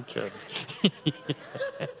kidding.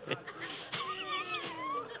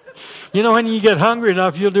 You know, when you get hungry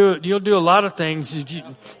enough, you'll do a lot of things that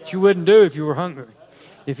you wouldn't do if you were hungry,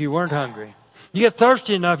 if you weren't hungry. You get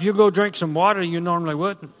thirsty enough, you'll go drink some water you normally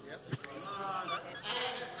wouldn't.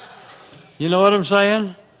 You know what I'm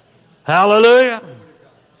saying? Hallelujah.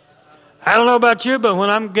 I don't know about you, but when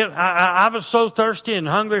I was so thirsty and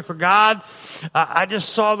hungry for God, I just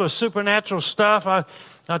saw the supernatural stuff.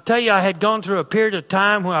 I'll tell you, I had gone through a period of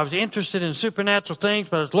time where I was interested in supernatural things,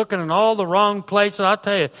 but I was looking in all the wrong places. I'll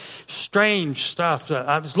tell you, strange stuff that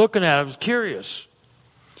I was looking at. I was curious.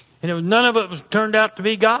 And none of it turned out to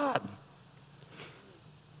be God.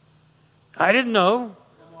 I didn't know.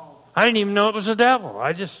 I didn't even know it was the devil.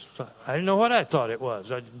 I didn't know what I thought it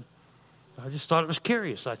was. I just thought it was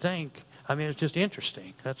curious, I think. I mean, it's just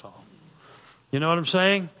interesting. That's all. You know what I'm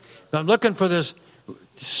saying? I'm looking for this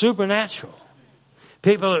supernatural.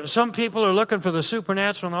 Some people are looking for the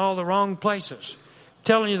supernatural in all the wrong places. I'm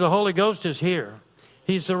telling you, the Holy Ghost is here.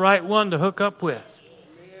 He's the right one to hook up with.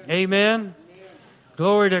 Amen.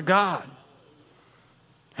 Glory to God.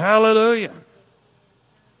 Hallelujah.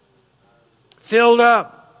 Filled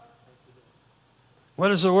up. What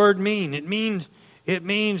does the word mean? It means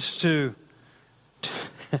to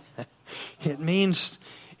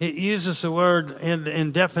it uses the word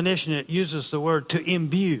in definition, it uses the word to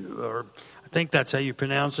imbue, or I think that's how you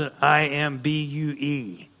pronounce it,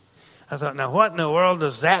 I-M-B-U-E. I thought, now what in the world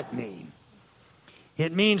does that mean?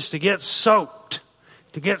 It means to get soaked,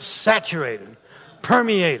 to get saturated,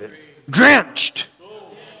 permeated, drenched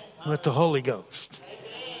with the Holy Ghost.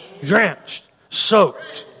 Drenched,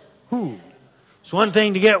 soaked. Ooh. It's one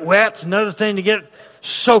thing to get wet, it's another thing to get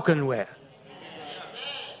soaking wet.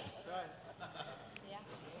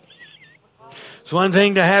 It's one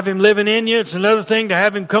thing to have Him living in you. It's another thing to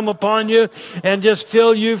have Him come upon you and just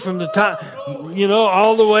fill you from the top,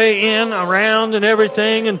 all the way in, around, and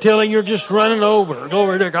everything until you're just running over.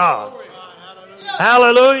 Glory to God.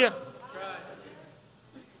 Hallelujah.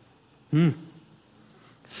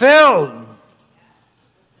 Filled.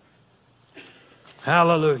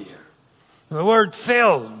 Hallelujah. The word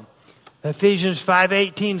filled. Ephesians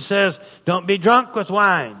 5:18 says, don't be drunk with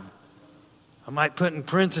wine. I might put in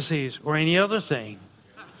parentheses, or any other thing.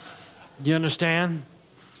 Do you understand?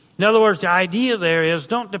 In other words, the idea there is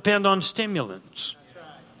don't depend on stimulants.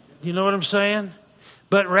 You know what I'm saying?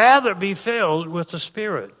 But rather be filled with the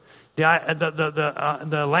Spirit.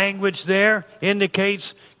 The language there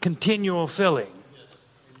indicates continual filling.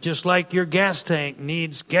 Just like your gas tank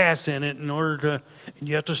needs gas in it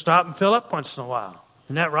you have to stop and fill up once in a while.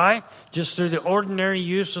 Isn't that right? Just through the ordinary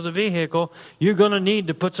use of the vehicle, you're going to need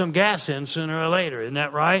to put some gas in sooner or later. Isn't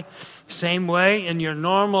that right? Same way in your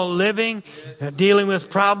normal living, dealing with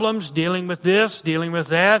problems, dealing with this, dealing with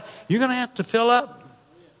that, you're going to have to fill up.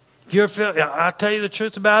 I'll tell you the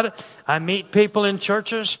truth about it. I meet people in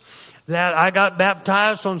churches that I got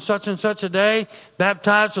baptized on such and such a day,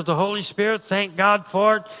 baptized with the Holy Spirit, thank God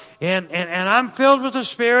for it, and I'm filled with the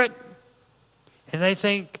Spirit, and they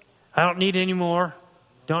think, I don't need any more.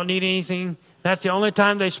 Don't need anything. That's the only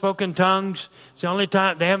time they spoke in tongues. It's the only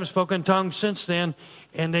time they haven't spoken in tongues since then.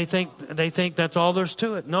 And they think that's all there's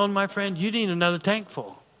to it. No, my friend, you need another tank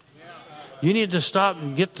full. You need to stop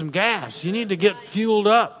and get some gas. You need to get fueled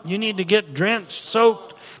up. You need to get drenched,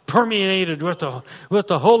 soaked, permeated with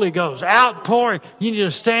the Holy Ghost, outpouring. You need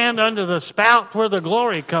to stand under the spout where the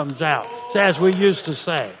glory comes out, as we used to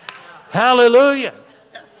say. Hallelujah.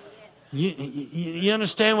 You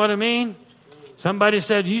understand what I mean? Somebody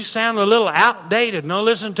said, you sound a little outdated. No,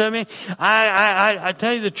 listen to me. I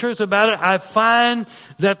tell you the truth about it. I find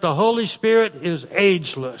that the Holy Spirit is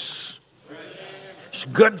ageless. It's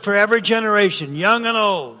good for every generation, young and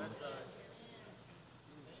old.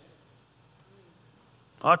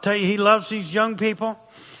 I'll tell you, He loves these young people.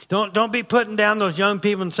 Don't be putting down those young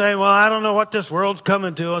people and saying, well, I don't know what this world's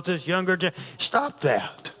coming to with this younger generation. Stop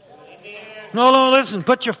that. No, listen,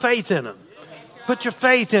 put your faith in them. Put your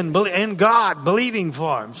faith in God, believing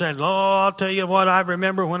for Him. Saying, I'll tell you what, I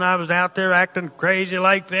remember when I was out there acting crazy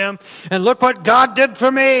like them, and look what God did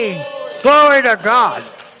for me. Glory to God.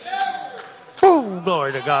 Woo,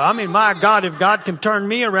 glory to God. I mean, my God, if God can turn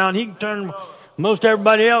me around, He can turn most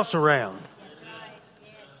everybody else around.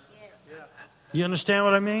 You understand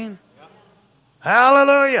what I mean?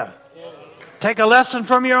 Hallelujah. Take a lesson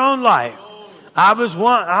from your own life. I was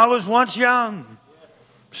once young.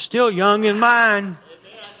 Still young in mind.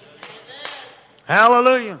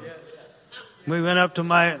 Hallelujah. We went up to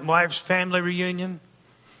my wife's family reunion,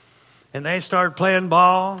 and they started playing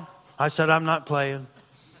ball. I said, I'm not playing.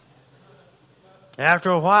 After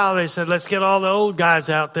a while, they said, let's get all the old guys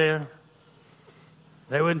out there.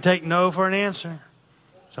 They wouldn't take no for an answer.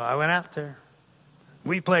 So I went out there.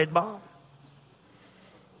 We played ball.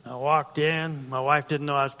 I walked in. My wife didn't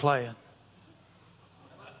know I was playing.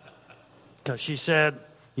 Because she said,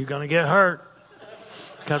 you're going to get hurt.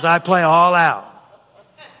 Because I play all out.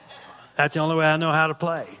 That's the only way I know how to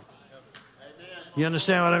play. You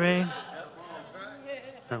understand what I mean?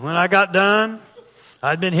 And when I got done,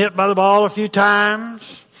 I'd been hit by the ball a few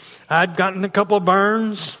times. I'd gotten a couple of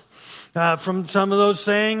burns from some of those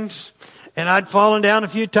things. And I'd fallen down a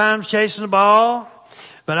few times chasing the ball.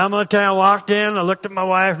 But I'm going to tell you, I walked in, I looked at my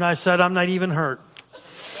wife, and I said, I'm not even hurt.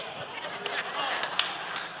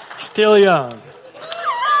 Still young.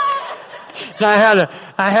 Now,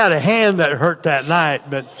 I had a hand that hurt that night,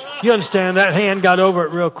 but you understand, that hand got over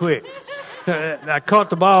it real quick. I caught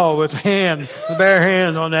the ball with the bare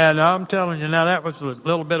hand on that. And I'm telling you now, that was a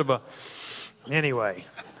little bit of a... Anyway.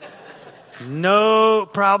 No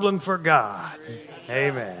problem for God.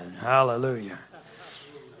 Amen. Hallelujah.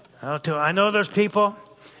 I know there's people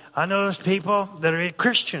that are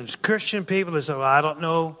Christians, Christian people that say, well, I don't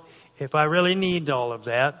know if I really need all of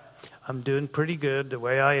that. I'm doing pretty good the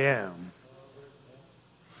way I am.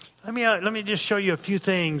 Let me just show you a few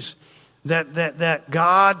things that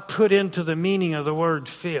God put into the meaning of the word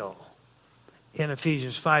fill in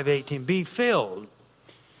Ephesians 5:18. Be filled.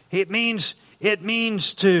 It means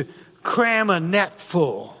to cram a net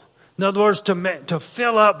full. In other words, to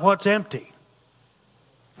fill up what's empty.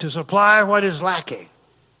 To supply what is lacking.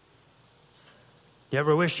 You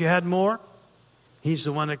ever wish you had more? He's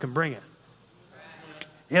the one that can bring it.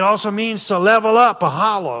 It also means to level up a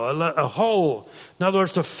hollow, a hole. In other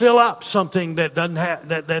words, to fill up something that doesn't have,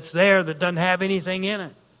 that's there that doesn't have anything in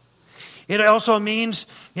it. It also means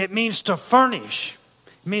to furnish.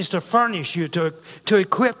 It means to furnish you, to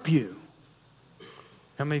equip you.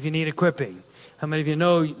 How many of you need equipping? How many of you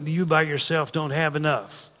know you by yourself don't have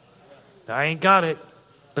enough? I ain't got it,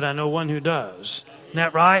 but I know one who does. Isn't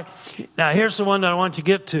that right? Now, here's the one that I want you to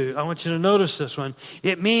get to. I want you to notice this one.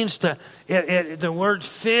 It means the word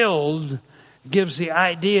filled gives the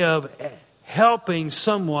idea of helping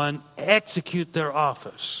someone execute their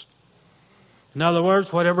office. In other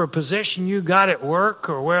words, whatever position you got at work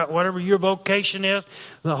or whatever your vocation is,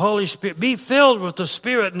 the Holy Spirit, be filled with the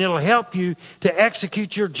Spirit and it'll help you to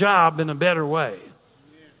execute your job in a better way.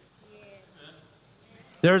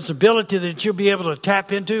 There's ability that you'll be able to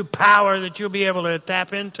tap into, power that you'll be able to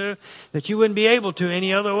tap into, that you wouldn't be able to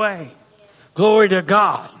any other way. Glory to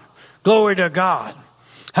God. Glory to God.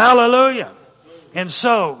 Hallelujah. And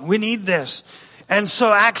so, we need this. And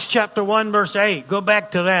so, Acts chapter 1 verse 8. Go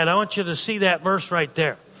back to that. I want you to see that verse right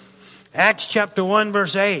there. Acts chapter 1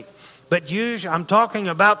 verse 8. But I'm talking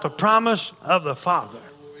about the promise of the Father.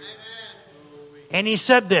 And he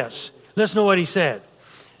said this. Listen to what he said.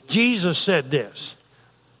 Jesus said this.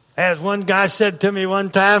 As one guy said to me one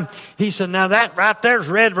time, he said, now that right there's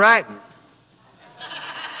red writing.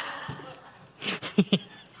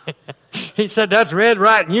 He said, that's red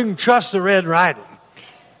writing. You can trust the red writing.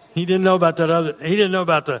 He didn't know about he didn't know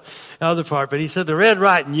about the other part, but he said the red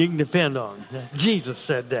writing you can depend on. Jesus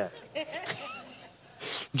said that.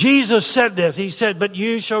 Jesus said this. He said, but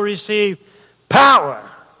you shall receive power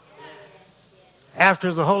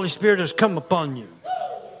after the Holy Spirit has come upon you.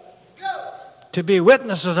 To be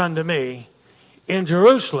witnesses unto me in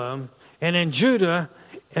Jerusalem and in Judea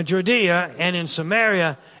and in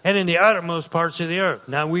Samaria and in the uttermost parts of the earth.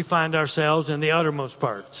 Now we find ourselves in the uttermost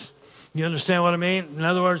parts. You understand what I mean? In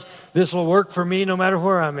other words, this will work for me no matter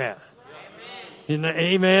where I'm at.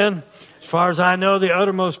 Amen. As far as I know, the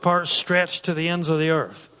uttermost parts stretch to the ends of the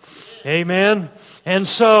earth. Amen. And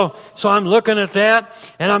so I'm looking at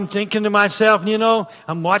that and I'm thinking to myself,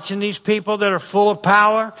 I'm watching these people that are full of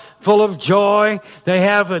power, full of joy. They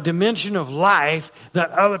have a dimension of life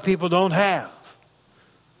that other people don't have.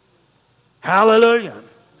 Hallelujah.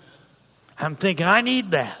 I'm thinking, I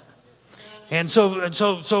need that. And so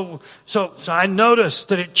I noticed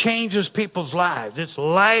that it changes people's lives. It's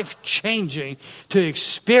life-changing to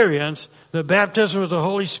experience the baptism of the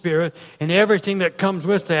Holy Spirit and everything that comes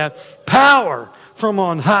with that. Power from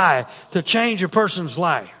on high to change a person's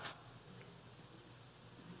life.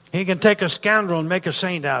 He can take a scoundrel and make a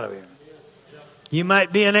saint out of him. You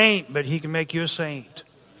might be an ain't, but he can make you a saint.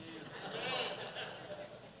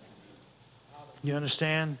 You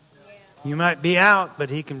understand? You might be out, but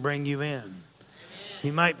he can bring you in.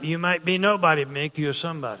 You might be nobody, but make you a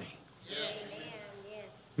somebody.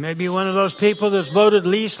 You may be one of those people that's voted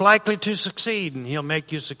least likely to succeed, and he'll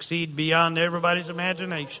make you succeed beyond everybody's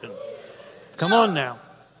imagination. Come on now.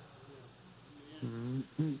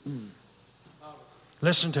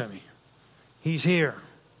 Listen to me. He's here.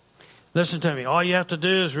 Listen to me. All you have to do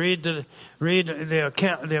is read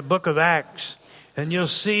the book of Acts, and you'll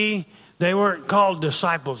see they weren't called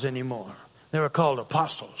disciples anymore. They were called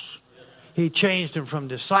apostles. He changed them from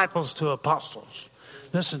disciples to apostles.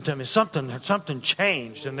 Listen to me. Something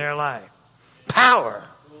changed in their life. Power.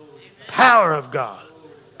 Power of God.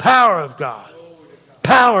 Power of God.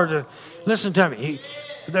 Power to, listen to me.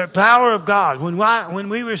 The power of God. When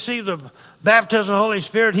we receive the baptism of the Holy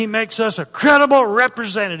Spirit, He makes us a credible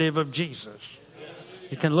representative of Jesus.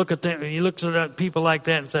 You can look at them. You look at people like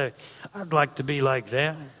that and say, I'd like to be like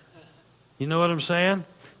that. You know what I'm saying?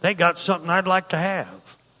 They got something I'd like to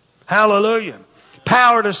have. Hallelujah.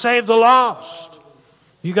 Power to save the lost.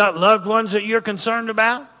 You got loved ones that you're concerned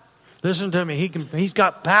about? Listen to me. He's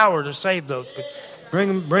got power to save those.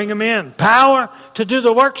 Bring them in. Power to do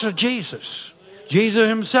the works of Jesus. Jesus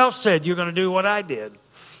Himself said, you're going to do what I did.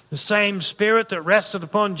 The same Spirit that rested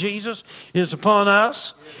upon Jesus is upon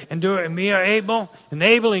us. And we are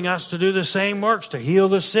enabling us to do the same works, to heal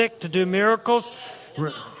the sick, to do miracles.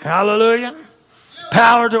 Hallelujah.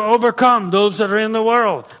 Power to overcome those that are in the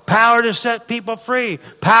world. Power to set people free.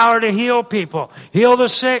 Power to heal people. Heal the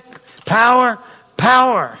sick. Power,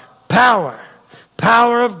 power, power.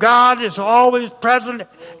 Power of God is always present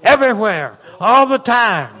everywhere, all the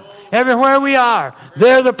time. Everywhere we are,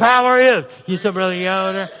 there the power is. You said, Brother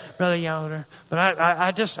Yoder. But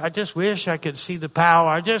I just wish I could see the power.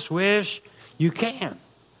 I just wish you can.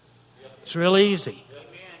 It's real easy.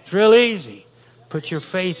 It's real easy. Put your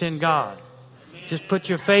faith in God. Just put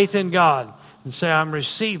your faith in God and say, I'm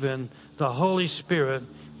receiving the Holy Spirit,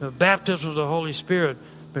 the baptism of the Holy Spirit,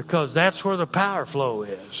 because that's where the power flow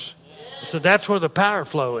is. So that's where the power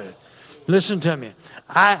flow is. Listen to me.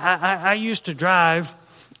 I used to drive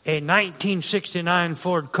a 1969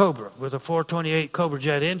 Ford Cobra with a 428 Cobra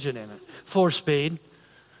jet engine in it, 4-speed.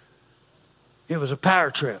 It was a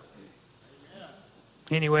power trip.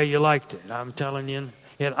 Anyway, you liked it. I'm telling you,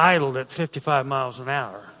 it idled at 55 miles an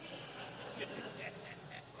hour.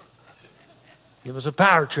 It was a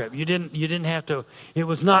power trip. You didn't have to. It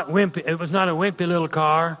was not wimpy. It was not a wimpy little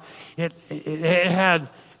car. It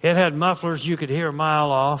had mufflers you could hear a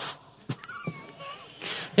mile off.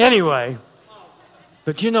 Anyway,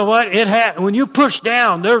 but you know what? It had, when you pushed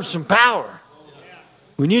down, there was some power.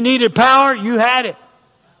 When you needed power, you had it.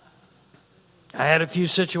 I had a few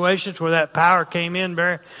situations where that power came in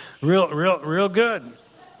real good.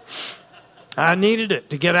 I needed it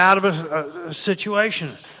to get out of a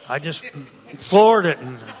situation. I just floored it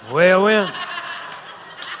and away I went.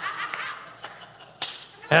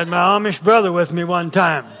 Had my Amish brother with me one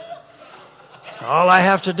time. All I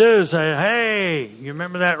have to do is say, hey, you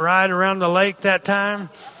remember that ride around the lake that time?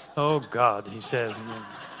 Oh, God, he says.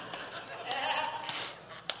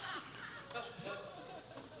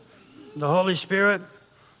 The Holy Spirit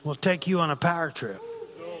will take you on a power trip.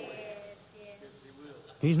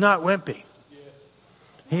 He's not wimpy.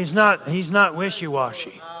 He's not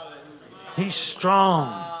wishy-washy. He's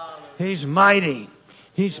strong. He's mighty.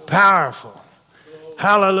 He's powerful.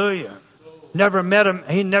 Hallelujah. Never met him.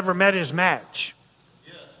 He never met his match.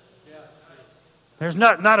 There's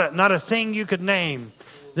not a thing you could name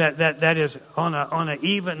that is on a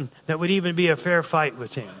even, that would even be a fair fight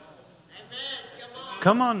with him.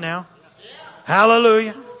 Come on now.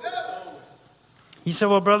 Hallelujah. You said,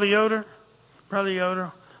 well, Brother Yoder,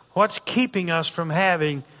 what's keeping us from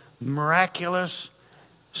having miraculous,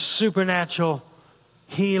 supernatural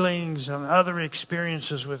healings and other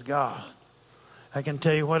experiences with God? I can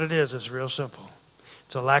tell you what it is. It's real simple.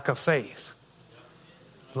 It's a lack of faith.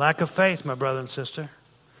 Lack of faith, my brother and sister.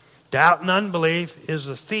 Doubt and unbelief is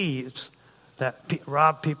the thieves that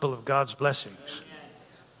rob people of God's blessings.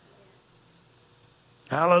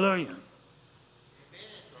 Hallelujah.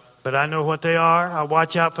 But I know what they are. I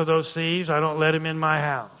watch out for those thieves. I don't let them in my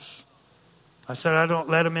house. I said I don't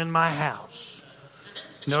let them in my house.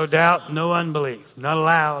 No doubt, no unbelief. Not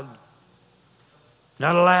allowed.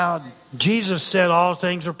 Not allowed. Jesus said all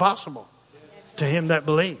things are possible to him that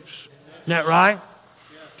believes. Isn't that right?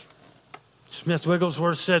 Smith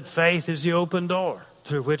Wigglesworth said faith is the open door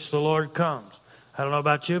through which the Lord comes. I don't know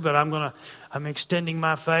about you, but I'm extending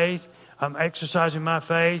my faith. I'm exercising my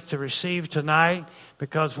faith to receive tonight,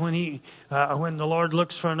 because when the Lord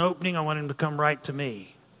looks for an opening, I want him to come right to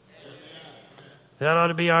me. That ought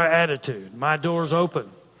to be our attitude. My door's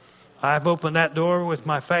open. I've opened that door with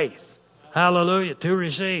my faith. Hallelujah, to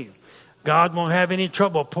receive. God won't have any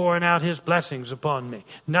trouble pouring out his blessings upon me.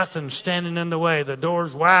 Nothing standing in the way. The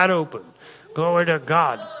door's wide open. Glory to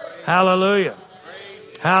God. Hallelujah.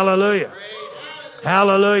 Hallelujah.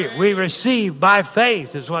 Hallelujah. We receive by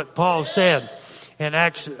faith is what Paul said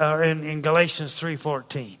in Galatians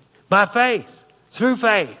 3:14. By faith, through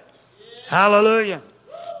faith. Hallelujah.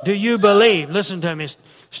 Do you believe? Listen to me.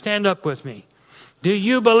 Stand up with me. Do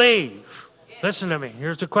you believe? Listen to me.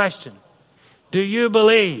 Here's the question. Do you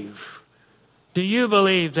believe? Do you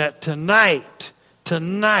believe that tonight,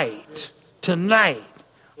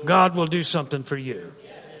 God will do something for you?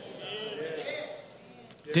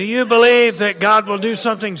 Do you believe that God will do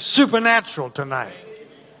something supernatural tonight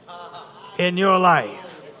in your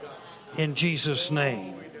life? In Jesus'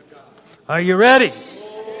 name. Are you ready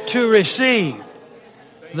to receive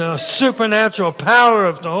the supernatural power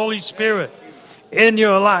of the Holy Spirit in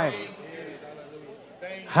your life?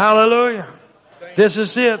 Hallelujah. This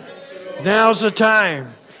is it. Now's the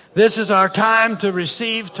time. This is our time to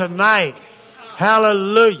receive tonight.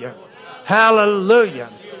 Hallelujah. Hallelujah.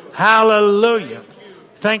 Hallelujah.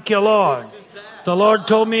 Thank you, Lord. The Lord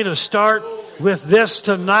told me to start with this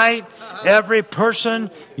tonight. Every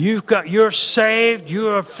person, you're saved, you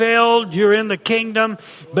are filled, you're in the kingdom,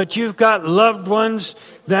 but you've got loved ones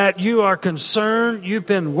that you are concerned, you've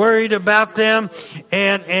been worried about them,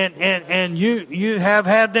 and you have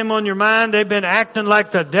had them on your mind. They've been acting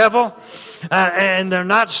like the devil, and they're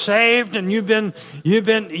not saved, and you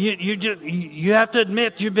have to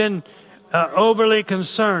admit you've been overly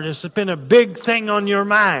concerned. It's been a big thing on your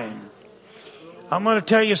mind. I'm going to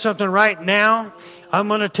tell you something right now. I'm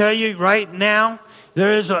going to tell you right now,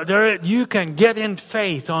 you can get in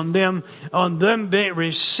faith on them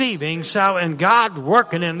receiving and God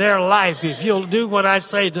working in their life if you'll do what I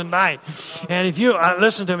say tonight. And if you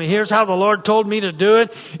listen to me, here's how the Lord told me to do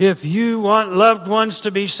it. If you want loved ones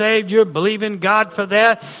to be saved, you're believing God for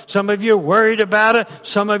that. Some of you are worried about it.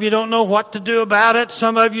 Some of you don't know what to do about it.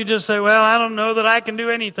 Some of you just say, well, I don't know that I can do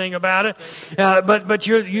anything about it. But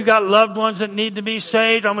you got loved ones that need to be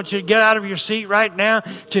saved. I want you to get out of your seat right now,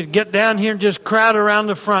 to get down here and just crowd around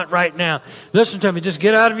the front right now. Listen to me. Just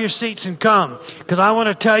get out of your seats and come. Because I want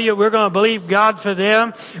to tell you, we're going to believe God for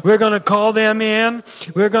them. We're going to call them in.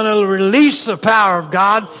 We're going to release the power of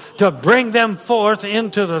God to bring them forth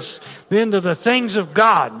into the things of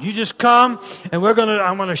God. You just come, and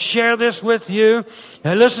I'm going to share this with you.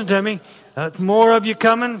 And listen to me. More of you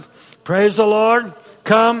coming. Praise the Lord.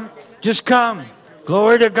 Come. Just come.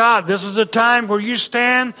 Glory to God. This is the time where you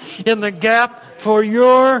stand in the gap for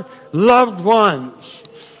your loved ones.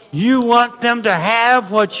 You want them to have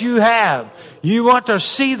what you have. You want to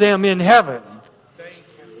see them in heaven.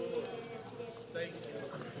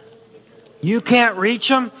 You can't reach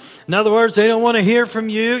them. In other words, they don't want to hear from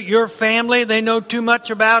you. Your family, they know too much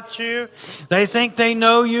about you. They think they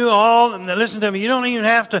know you all. And listen to me, you don't even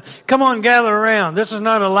have to. Come on, gather around. This is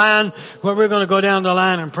not a line where we're going to go down the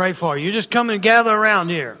line and pray for you. You just come and gather around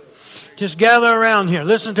here. Just gather around here.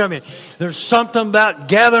 Listen to me. There's something about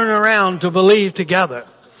gathering around to believe together.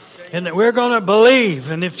 And that we're going to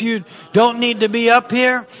believe. And if you don't need to be up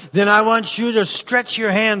here, then I want you to stretch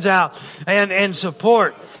your hands out and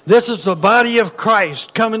support. This is the body of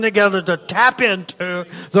Christ coming together to tap into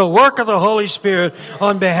the work of the Holy Spirit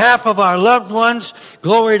on behalf of our loved ones.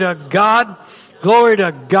 Glory to God. Glory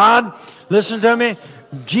to God. Listen to me.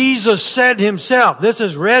 Jesus said himself, this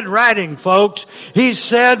is red writing, folks. He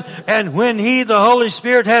said, and when the Holy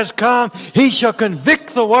Spirit has come, he shall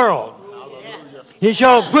convict the world. He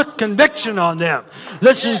shall put conviction on them.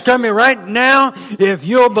 Listen to me right now. If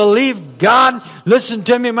you'll believe God, listen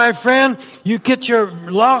to me, my friend. You get your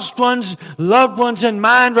lost ones, loved ones in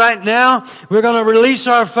mind right now. We're going to release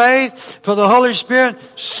our faith for the Holy Spirit.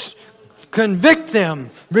 Convict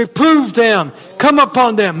them, reprove them, come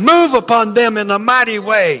upon them, move upon them in a mighty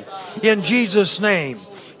way in Jesus' name.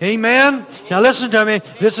 Amen. Now listen to me.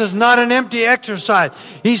 This is not an empty exercise.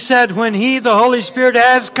 He said when the Holy Spirit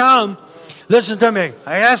has come, listen to me.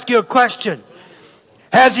 I ask you a question.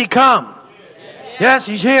 Has he come? Yes,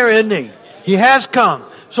 he's here, isn't he? He has come.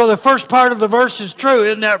 So the first part of the verse is true,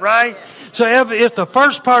 isn't that right? So if the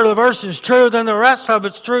first part of the verse is true, then the rest of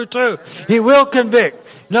it's true too. He will convict.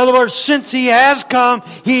 In other words, since he has come,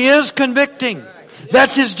 he is convicting.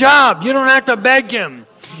 That's his job. You don't have to beg him.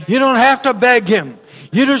 You don't have to beg him.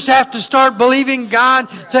 You just have to start believing God,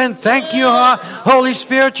 saying, thank you, Holy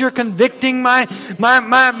Spirit, you're convicting my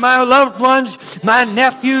loved ones, my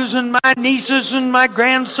nephews and my nieces and my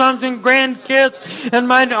grandsons and grandkids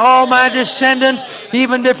and all my descendants,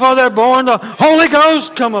 even before they're born. The Holy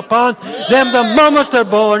Ghost come upon them the moment they're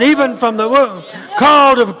born, even from the womb.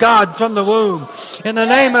 Called of God from the womb. In the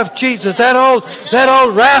name of Jesus. That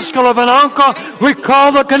old rascal of an uncle, we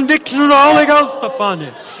call the conviction of the Holy Ghost upon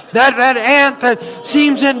him. That aunt that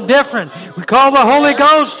seems indifferent. We call the Holy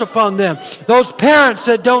Ghost upon them. Those parents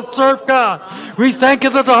that don't serve God, we thank you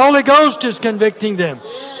that the Holy Ghost is convicting them.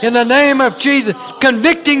 In the name of Jesus,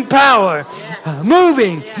 convicting power,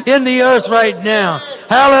 moving in the earth right now.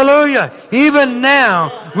 Hallelujah. Even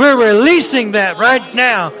now, we're releasing that right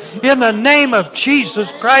now in the name of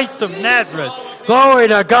Jesus Christ of Nazareth. Glory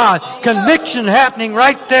to God. Conviction happening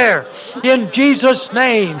right there. In Jesus'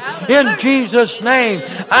 name. In Jesus' name.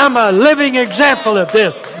 I'm a living example of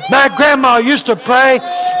this. My grandma used to pray,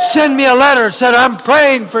 send me a letter, said, I'm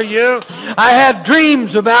praying for you. I had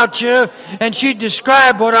dreams about you. And she'd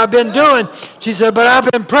describe what I've been doing. She said, but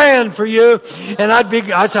I've been praying for you. And I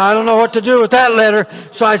said, I don't know what to do with that letter.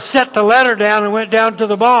 So I set the letter down and went down to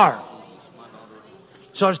the bar.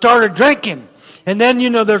 So I started drinking. And then,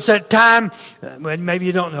 there's that time, maybe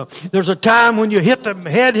you don't know, there's a time when your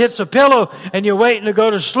head hits the pillow and you're waiting to go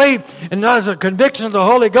to sleep. And as the conviction of the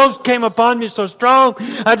Holy Ghost came upon me so strong,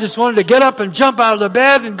 I just wanted to get up and jump out of the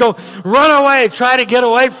bed and go run away, try to get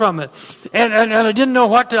away from it. And I didn't know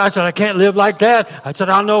what to, I said, I can't live like that. I said,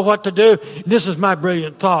 I'll know what to do. This is my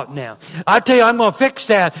brilliant thought now. I tell you, I'm going to fix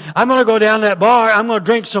that. I'm going to go down that bar. I'm going to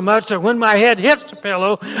drink so much that when my head hits the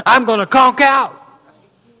pillow, I'm going to conk out.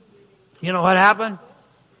 You know what happened?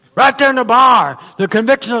 Right there in the bar, the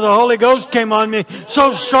conviction of the Holy Ghost came on me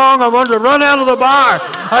so strong I wanted to run out of the bar.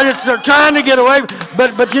 I just started trying to get away.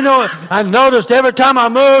 But I noticed every time I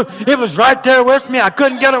moved, it was right there with me. I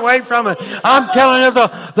couldn't get away from it. I'm telling you,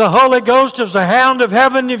 the Holy Ghost is the hound of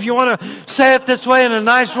heaven. If you want to say it this way in a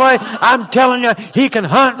nice way, I'm telling you, he can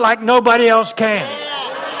hunt like nobody else can.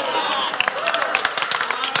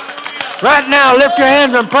 Right now, lift your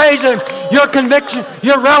hands and praise Him. Your conviction,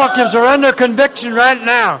 your relatives are under conviction right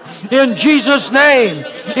now. In Jesus' name.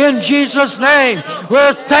 In Jesus' name.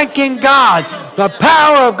 We're thanking God. The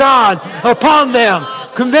power of God upon them.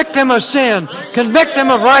 Convict them of sin. Convict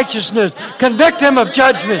them of righteousness. Convict them of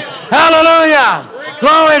judgment. Hallelujah.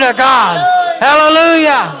 Glory to God.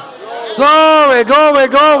 Hallelujah. Glory, glory,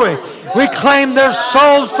 glory. We claim their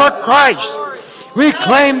souls for Christ. We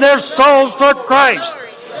claim their souls for Christ.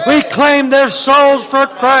 We claim their souls for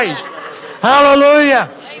Christ. Hallelujah.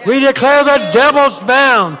 We declare the devil's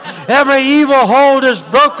bound. Every evil hold is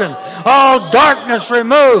broken. All darkness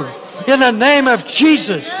removed. In the name of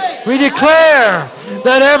Jesus. We declare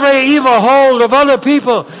that every evil hold of other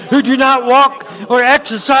people who do not walk or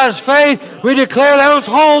exercise faith, we declare those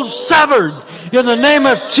holds severed. In the name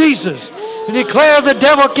of Jesus. We declare the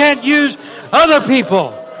devil can't use other people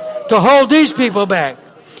to hold these people back.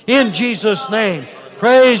 In Jesus' name.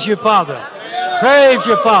 Praise you, Father. Praise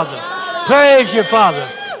you, Father. Praise you, Father.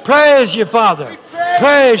 Praise you, Father.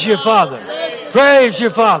 Praise you, Father. Praise you,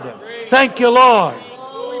 Father. Thank you, Lord.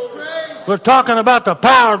 We're talking about the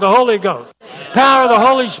power of the Holy Ghost. Power of the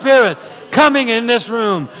Holy Spirit coming in this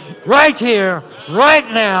room. Right here,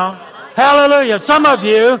 right now. Hallelujah. Some of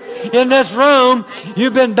you in this room,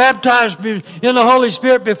 you've been baptized in the Holy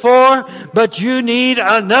Spirit before, but you need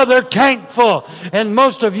another tank full. And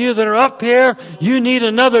most of you that are up here, you need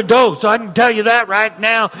another dose. So I can tell you that right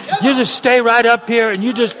now. You just stay right up here and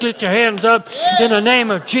you just get your hands up in the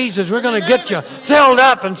name of Jesus. We're going to get you filled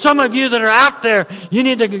up. And some of you that are out there, you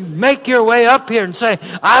need to make your way up here and say,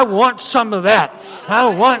 I want some of that.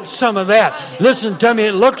 I want some of that. Listen to me.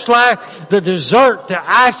 It looks like the dessert, the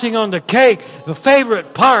icing on the cake, the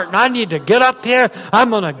favorite part, and I need to get up here. I'm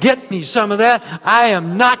going to get me some of that. I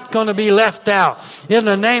am not going to be left out. In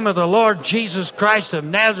the name of the Lord Jesus Christ of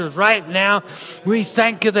Nazareth right now, we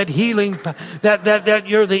thank you that healing, that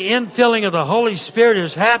you're the infilling of the Holy Spirit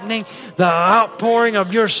is happening, the outpouring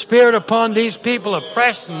of your Spirit upon these people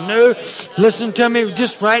afresh and new. Listen to me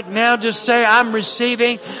just right now. Just say, I'm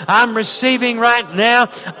receiving right now.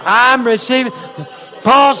 I'm receiving.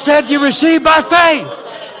 Paul said you receive by faith.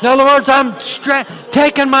 In other words, I'm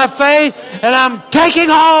taking my faith and I'm taking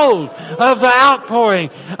hold of the outpouring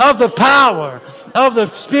of the power of the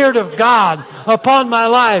Spirit of God upon my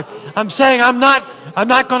life. I'm saying I'm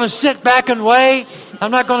not going to sit back and wait. I'm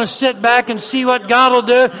not going to sit back and see what God will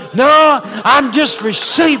do. No, I'm just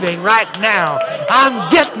receiving right now.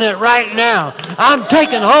 I'm getting it right now. I'm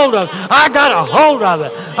taking hold of it. I got a hold of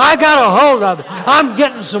it. I got a hold of it. I'm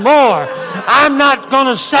getting some more. I'm not going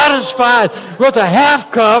to satisfy with a half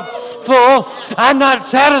cup full. I'm not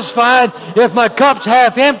satisfied if my cup's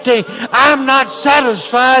half empty. I'm not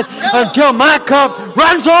satisfied until my cup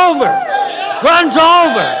runs over. Runs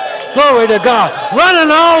over. Glory to God. Running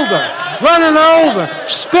over. Running over,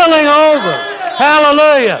 spilling over.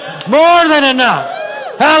 Hallelujah. More than enough.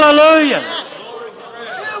 Hallelujah.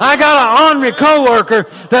 I got an ornery coworker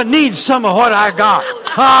that needs some of what I got.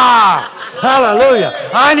 Hallelujah.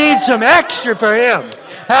 I need some extra for him.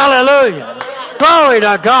 Hallelujah. Glory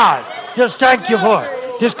to God. Just thank you for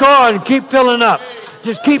it. Just go on and keep filling up.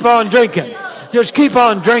 Just keep on drinking. Just keep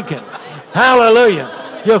on drinking. Hallelujah.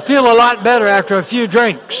 You'll feel a lot better after a few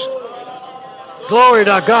drinks. Glory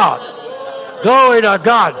to God. Glory to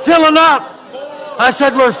God. Filling up. I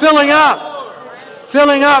said we're filling up.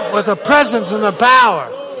 Filling up with the presence and the power.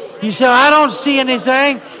 You say, I don't see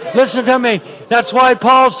anything. Listen to me. That's why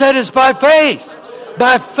Paul said it's by faith.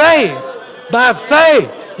 By faith. By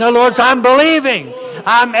faith. In other words, I'm believing.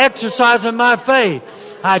 I'm exercising my faith.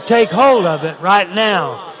 I take hold of it right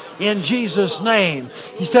now. In Jesus' name.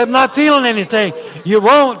 He said, I'm not feeling anything. You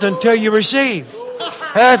won't until you receive.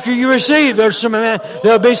 After you receive,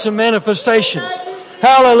 there'll be some manifestations.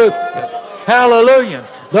 Hallelujah. Hallelujah.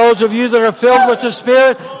 Those of you that are filled with the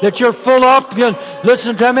Spirit, that you're full up,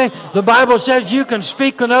 listen to me. The Bible says you can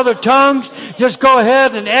speak in other tongues. Just go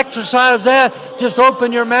ahead and exercise that. Just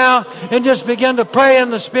open your mouth and just begin to pray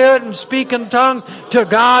in the Spirit and speak in tongues to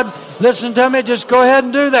God. Listen to me. Just go ahead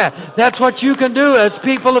and do that. That's what you can do as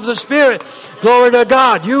people of the Spirit. Glory to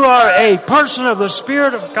God. You are a person of the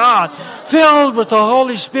Spirit of God, filled with the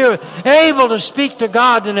Holy Spirit, able to speak to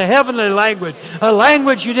God in a heavenly language, a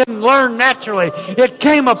language you didn't learn naturally. It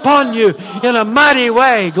came upon you in a mighty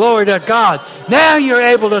way. Glory to God. Now you're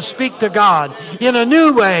able to speak to God in a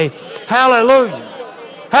new way. Hallelujah.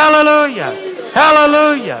 Hallelujah.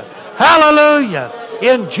 Hallelujah. Hallelujah.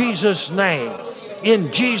 In Jesus' name.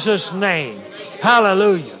 In Jesus' name.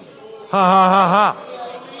 Hallelujah. Ha ha ha ha.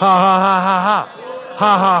 Ha ha ha ha ha.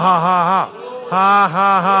 Ha ha ha ha ha. Ha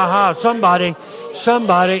ha ha ha.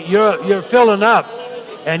 Somebody, you're filling up,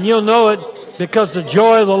 and you'll know it because the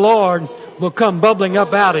joy of the Lord will come bubbling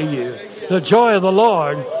up out of you. The joy of the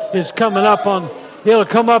Lord is coming up it'll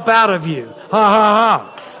come up out of you. Ha ha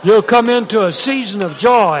ha. You'll come into a season of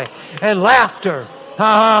joy and laughter. Ha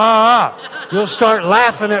ha ha ha. You'll start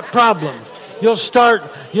laughing at problems. You'll start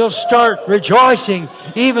rejoicing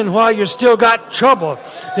even while you still got trouble,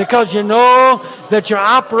 because you know that you're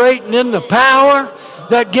operating in the power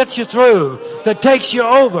that gets you through, that takes you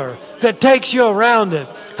over, that takes you around it.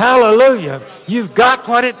 Hallelujah. You've got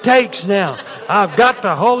what it takes now. I've got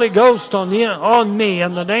the Holy Ghost on me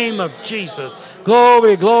in the name of Jesus.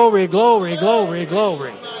 Glory, glory, glory, glory,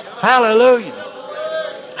 glory. Hallelujah.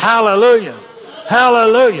 Hallelujah.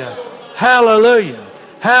 Hallelujah. Hallelujah.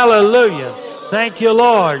 Hallelujah. Thank you,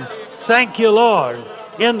 Lord. Thank you, Lord.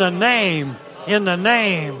 In the name.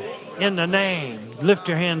 Lift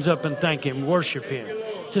your hands up and thank Him. Worship Him.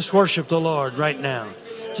 Just worship the Lord right now.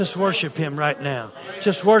 Just worship Him right now.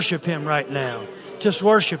 Just worship Him right now. Just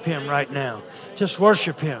worship Him right now. Just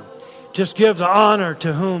worship Him. Just give the honor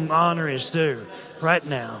to whom honor is due right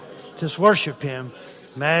now. Just worship Him.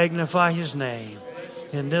 Magnify His name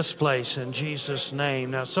in this place in Jesus'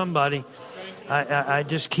 name. Now somebody, I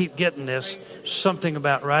just keep getting this. Something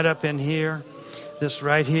about right up in here, this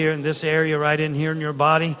right here, in this area right in here in your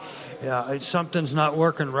body. Something's not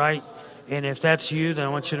working right. And if that's you, then I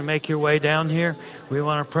want you to make your way down here. We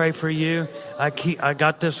want to pray for you. I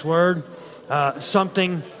got this word.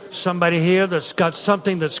 Somebody here that's got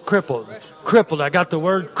something that's crippled. Crippled. I got the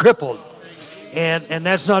word crippled. And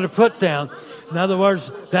that's not a put down. In other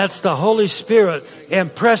words, that's the Holy Spirit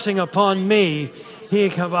impressing upon me.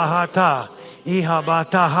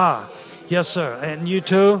 Yes, sir. And you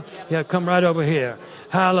too? Yeah, come right over here.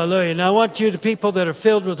 Hallelujah. Now I want you, the people that are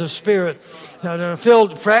filled with the Spirit, that are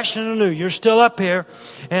filled fresh and anew, you're still up here.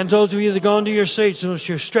 And those of you that go into your seats, you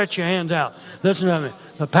stretch your hands out. Listen to me.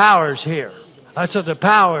 The power's here. I said the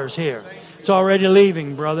power's here. It's already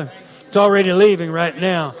leaving, brother. It's already leaving right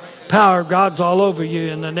now. Power of God's all over you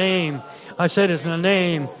in the name. I said it's in the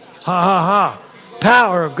name. Ha ha ha.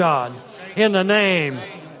 Power of God. In the name.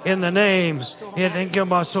 In the name. In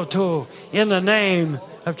the name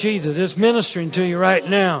of Jesus. It's ministering to you right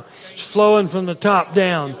now. It's flowing from the top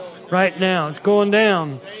down right now. It's going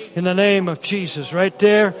down in the name of Jesus. Right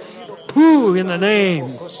there. Pooh, in the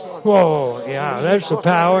name. Whoa, yeah, there's the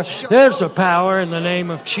power. There's the power in the name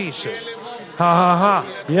of Jesus. Ha ha ha.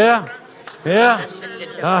 Yeah. Yeah.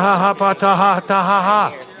 Ha ha ha pa ta ha ta ha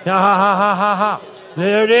ha. Ya ha ha ha ha ha.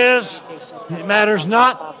 There it is. It matters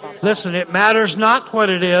not. Listen, it matters not what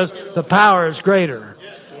it is. The power is greater.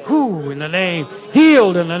 Who in the name,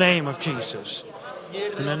 healed in the name of Jesus.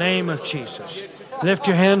 In the name of Jesus. Lift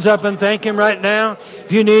your hands up and thank Him right now.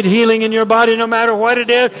 If you need healing in your body, no matter what it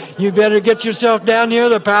is, you better get yourself down here.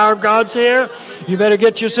 The power of God's here. You better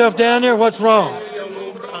get yourself down here. What's wrong?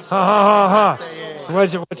 Ha ha ha ha.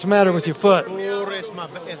 What's the matter with your foot?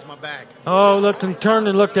 It's my back. Oh, look and turn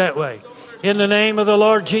and look that way. In the name of the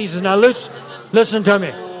Lord Jesus. Now listen to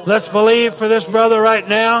me. Let's believe for this brother right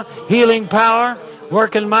now. Healing power,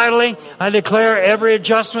 working mightily. I declare every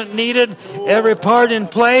adjustment needed, every part in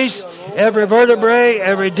place, every vertebrae,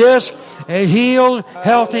 every disc, healed,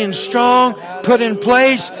 healthy, and strong, put in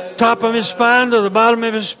place, top of his spine to the bottom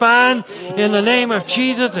of his spine, in the name of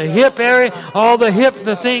Jesus. The hip area, all the hip,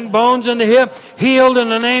 the thing, bones in the hip, healed in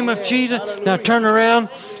the name of Jesus. Now turn around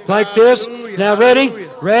like this. Now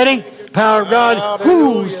ready? Power of God.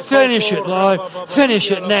 Whoo, finish it, Lord.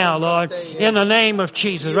 Finish it now, Lord. In the name of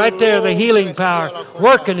Jesus. Right there, the healing power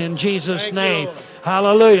working in Jesus' name.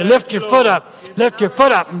 Hallelujah. Lift your foot up. Lift your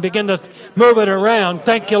foot up and begin to move it around.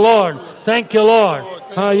 Thank you, Lord. Thank you, Lord.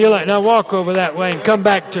 Now walk over that way and come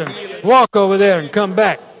back to him. Walk over there and come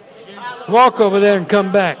back. Walk over there and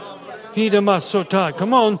come back.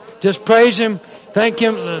 Come on. Just praise him. Thank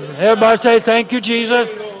him. Everybody say, thank you, Jesus.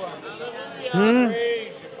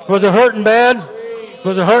 Was it hurting bad?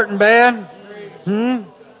 Was it hurting bad?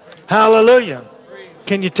 Hallelujah.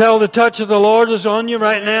 Can you tell the touch of the Lord is on you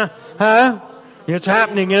right now? Huh? It's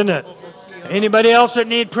happening, isn't it? Anybody else that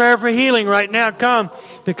need prayer for healing right now, come.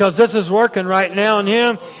 Because this is working right now in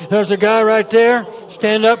him. There's a guy right there.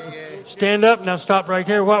 Stand up. Stand up. Now stop right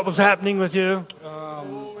there. What was happening with you?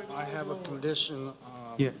 I have a condition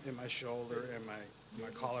in my shoulder and my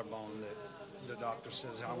collarbone that the doctor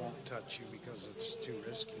says I won't touch you because it's too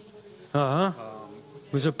risky.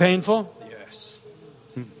 Was it painful? Yes.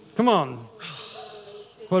 Come on.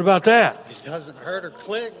 What about that? It doesn't hurt or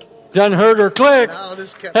click. Doesn't hurt or click. No,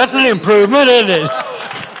 this kept That's an improvement, isn't it?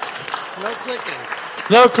 No clicking.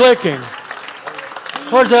 No clicking.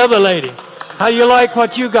 Where's the other lady? How you like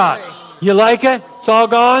what you got? You like it? It's all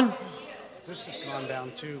gone? This has gone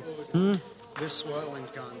down too. This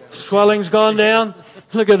swelling's gone down. Swelling's gone down?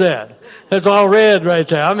 Look at that. It's all red right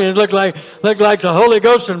there. I mean, it looked like the Holy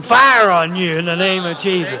Ghost and fire on you in the name of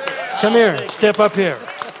Jesus. Come here. Step up here.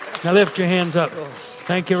 Now lift your hands up.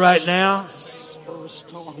 Thank you right now.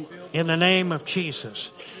 In the name of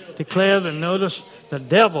Jesus. Declare the notice the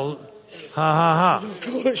devil. Yep.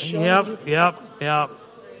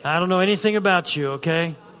 I don't know anything about you,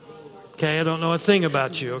 okay? Okay, I don't know a thing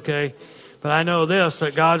about you, okay? But I know this,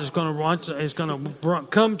 that God is going to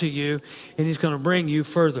come to you and he's going to bring you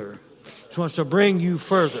further. He wants to bring you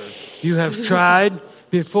further. You have tried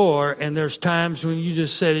before and there's times when you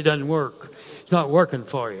just said it doesn't work. It's not working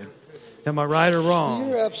for you. Am I right or wrong?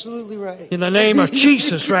 You're absolutely right. In the name of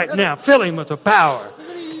Jesus right now, fill him with the power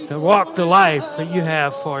to walk the life that you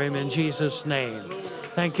have for him in Jesus' name.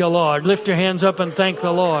 Thank you, Lord. Lift your hands up and thank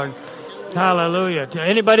the Lord. Hallelujah. To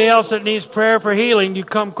anybody else that needs prayer for healing, you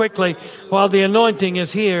come quickly while the anointing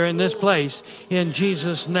is here in this place in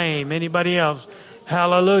Jesus' name. Anybody else?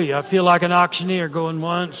 Hallelujah. I feel like an auctioneer going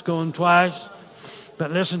once, going twice.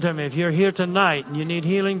 But listen to me. If you're here tonight and you need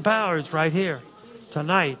healing power, it's right here.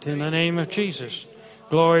 Tonight, in the name of Jesus.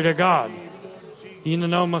 Glory to God.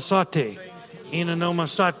 Inanomasate.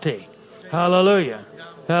 Hallelujah.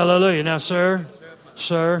 Hallelujah. Now, sir,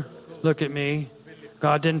 look at me.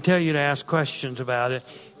 God didn't tell you to ask questions about it.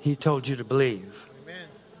 He told you to believe.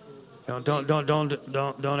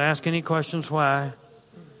 Don't ask any questions why.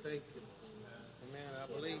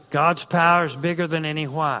 God's power is bigger than any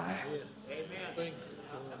why.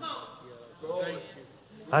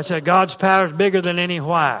 I said God's power is bigger than any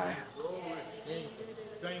why.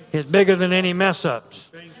 It's bigger than any mess ups.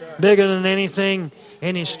 Bigger than anything,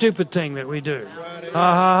 any stupid thing that we do.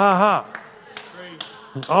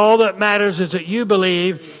 All that matters is that you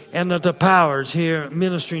believe and that the power is here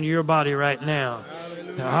ministering to your body right now.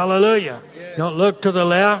 Hallelujah. Don't look to the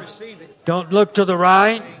left. Don't look to the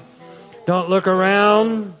right. Don't look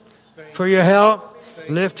around for your help.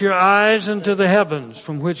 Lift your eyes into the heavens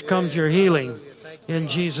from which comes your healing. In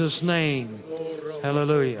Jesus' name.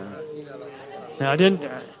 Hallelujah. Now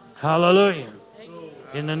hallelujah.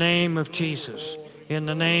 In the name of Jesus. In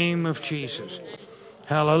the name of Jesus.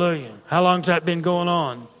 Hallelujah. How long's that been going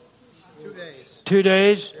on? 2 days. 2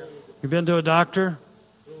 days? You've been to a doctor?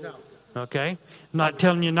 No. Okay. I'm not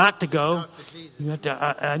telling you not to go.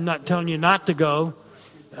 I'm not telling you not to go.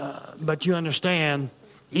 But you understand,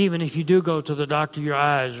 even if you do go to the doctor, your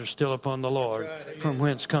eyes are still upon the Lord, from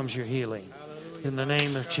whence comes your healing. In the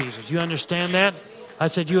name of Jesus. You understand that? I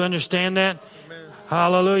said, you understand that?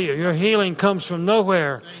 Hallelujah. Your healing comes from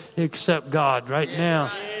nowhere except God right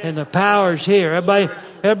now. And the power is here.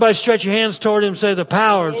 Everybody stretch your hands toward him. Say the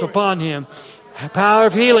power is upon him. Power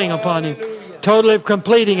of healing upon him. Totally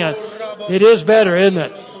completing it. It is better, isn't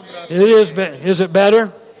it? It is. Is it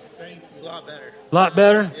better? A lot better. Lot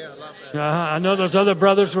better? Yeah, a lot better. I know those other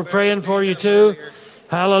brothers were praying for you too.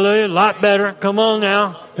 Hallelujah. Lot better. Come on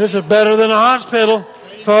now. This is better than a hospital,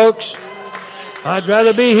 folks. I'd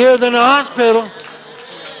rather be here than a hospital.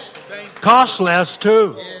 Costs less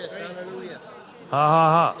too. Ha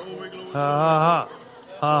ha ha. Ha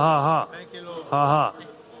ha ha. Ha ha ha.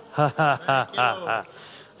 Ha ha ha ha ha.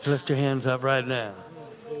 Lift your hands up right now.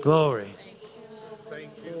 Glory.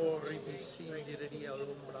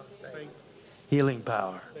 Healing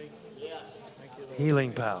power.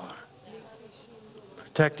 Healing power.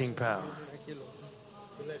 Protecting power.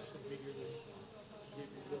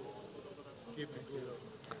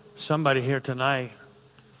 Somebody here tonight,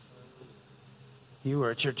 you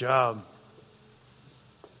were at your job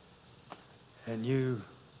and you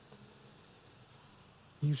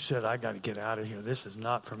said, I got to get out of here. This is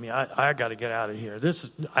not for me. I got to get out of here.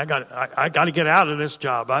 I got to get out of this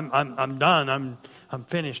job. I'm done. I'm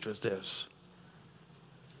finished with this.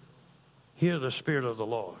 Hear the Spirit of the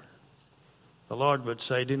Lord. The Lord would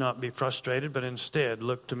say, do not be frustrated, but instead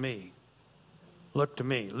look to me. Look to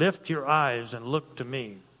me. Lift your eyes and look to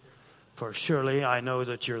me. For surely I know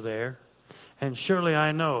that you're there. And surely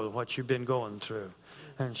I know what you've been going through.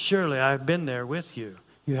 And surely I've been there with you.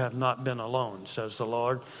 You have not been alone, says the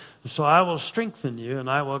Lord. So I will strengthen you and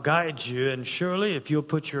I will guide you. And surely if you'll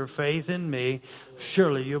put your faith in me,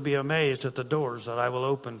 surely you'll be amazed at the doors that I will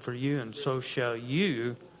open for you. And so shall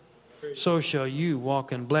you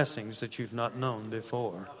walk in blessings that you've not known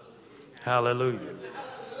before. Hallelujah.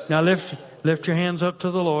 Now lift your hands up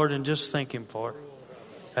to the Lord and just thank Him for it.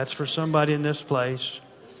 That's for somebody in this place.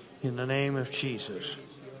 In the name of Jesus.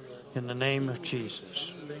 In the name of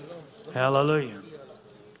Jesus. Hallelujah.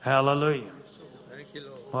 Hallelujah.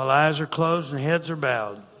 While eyes are closed and heads are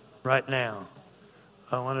bowed right now.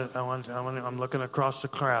 I'm looking across the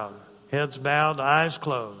crowd. Heads bowed, eyes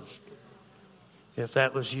closed. If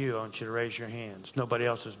that was you, I want you to raise your hands. Nobody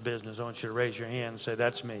else's business. I want you to raise your hand and say,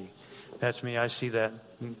 that's me. That's me. I see that.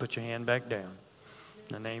 You can put your hand back down.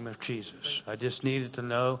 In the name of Jesus. I just needed to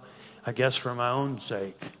know, I guess for my own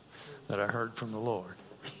sake, that I heard from the Lord.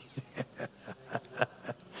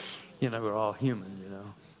 We're all human,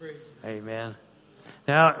 Amen.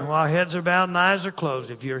 Now, while heads are bowed and eyes are closed,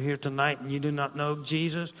 if you're here tonight and you do not know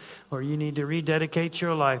Jesus, or you need to rededicate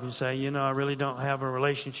your life and say, I really don't have a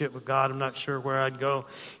relationship with God. I'm not sure where I'd go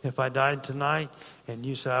if I died tonight. And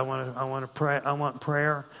you say, I want to pray. I want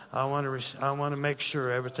prayer. I want to make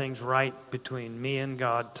sure everything's right between me and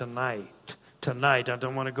God tonight. Tonight, I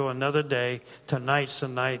don't want to go another day. Tonight's the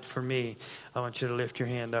night for me. I want you to lift your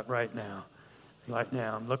hand up right now. Right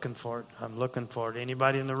now, I'm looking for it. I'm looking for it.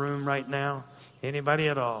 Anybody in the room right now? Anybody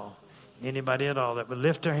at all? Anybody at all that would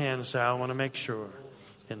lift their hand and say, I want to make sure.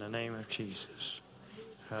 In the name of Jesus.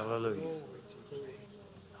 Hallelujah.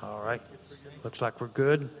 All right. Looks like we're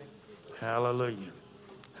good. Hallelujah.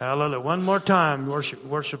 Hallelujah. One more time,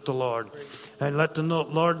 worship the Lord. And let the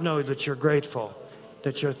Lord know that you're grateful.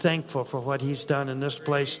 That you're thankful for what He's done in this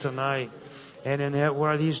place tonight. And in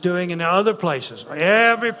what He's doing in other places.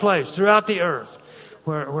 Every place throughout the earth.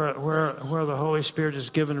 Where the Holy Spirit is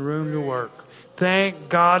given room to work. Thank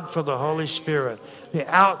God for the Holy Spirit.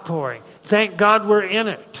 The outpouring. Thank God we're in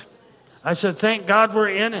it. I said, thank God we're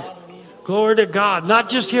in it. Glory to God. Not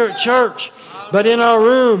just here at church, but in our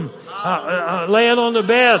room, laying on the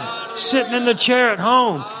bed, sitting in the chair at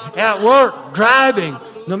home, at work, driving,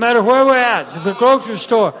 no matter where we're at the grocery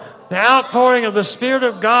store. The outpouring of the Spirit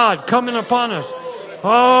of God coming upon us.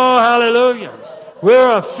 Oh, hallelujah.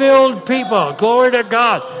 We're a filled people. Glory to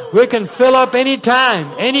God. We can fill up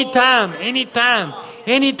anytime.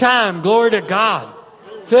 Glory to God.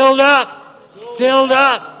 Filled up.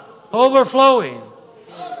 Overflowing.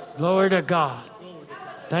 Glory to God.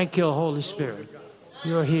 Thank you, Holy Spirit.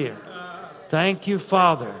 You're here. Thank you,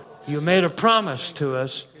 Father. You made a promise to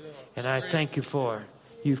us, and I thank you for it.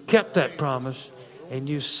 You've kept that promise, and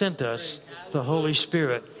you sent us the Holy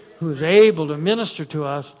Spirit, who is able to minister to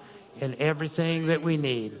us in everything that we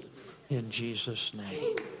need. In Jesus'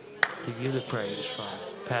 name. Give you the praise, Father.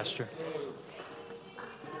 Pastor.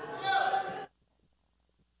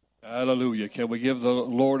 Hallelujah. Can we give the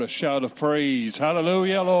Lord a shout of praise?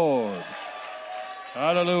 Hallelujah, Lord.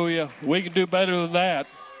 Hallelujah. We can do better than that.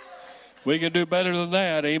 We can do better than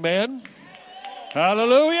that. Amen.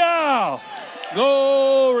 Hallelujah.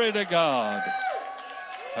 Glory to God.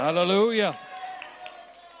 Hallelujah.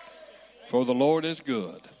 For the Lord is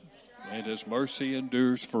good, and His mercy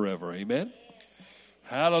endures forever. Amen.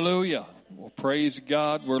 Hallelujah. Well, praise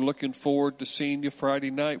God. We're looking forward to seeing you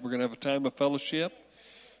Friday night. We're going to have a time of fellowship.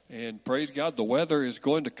 And praise God, the weather is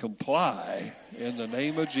going to comply in the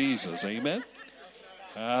name of Jesus. Amen.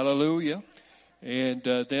 Hallelujah. And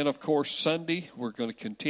then, of course, Sunday, we're going to continue.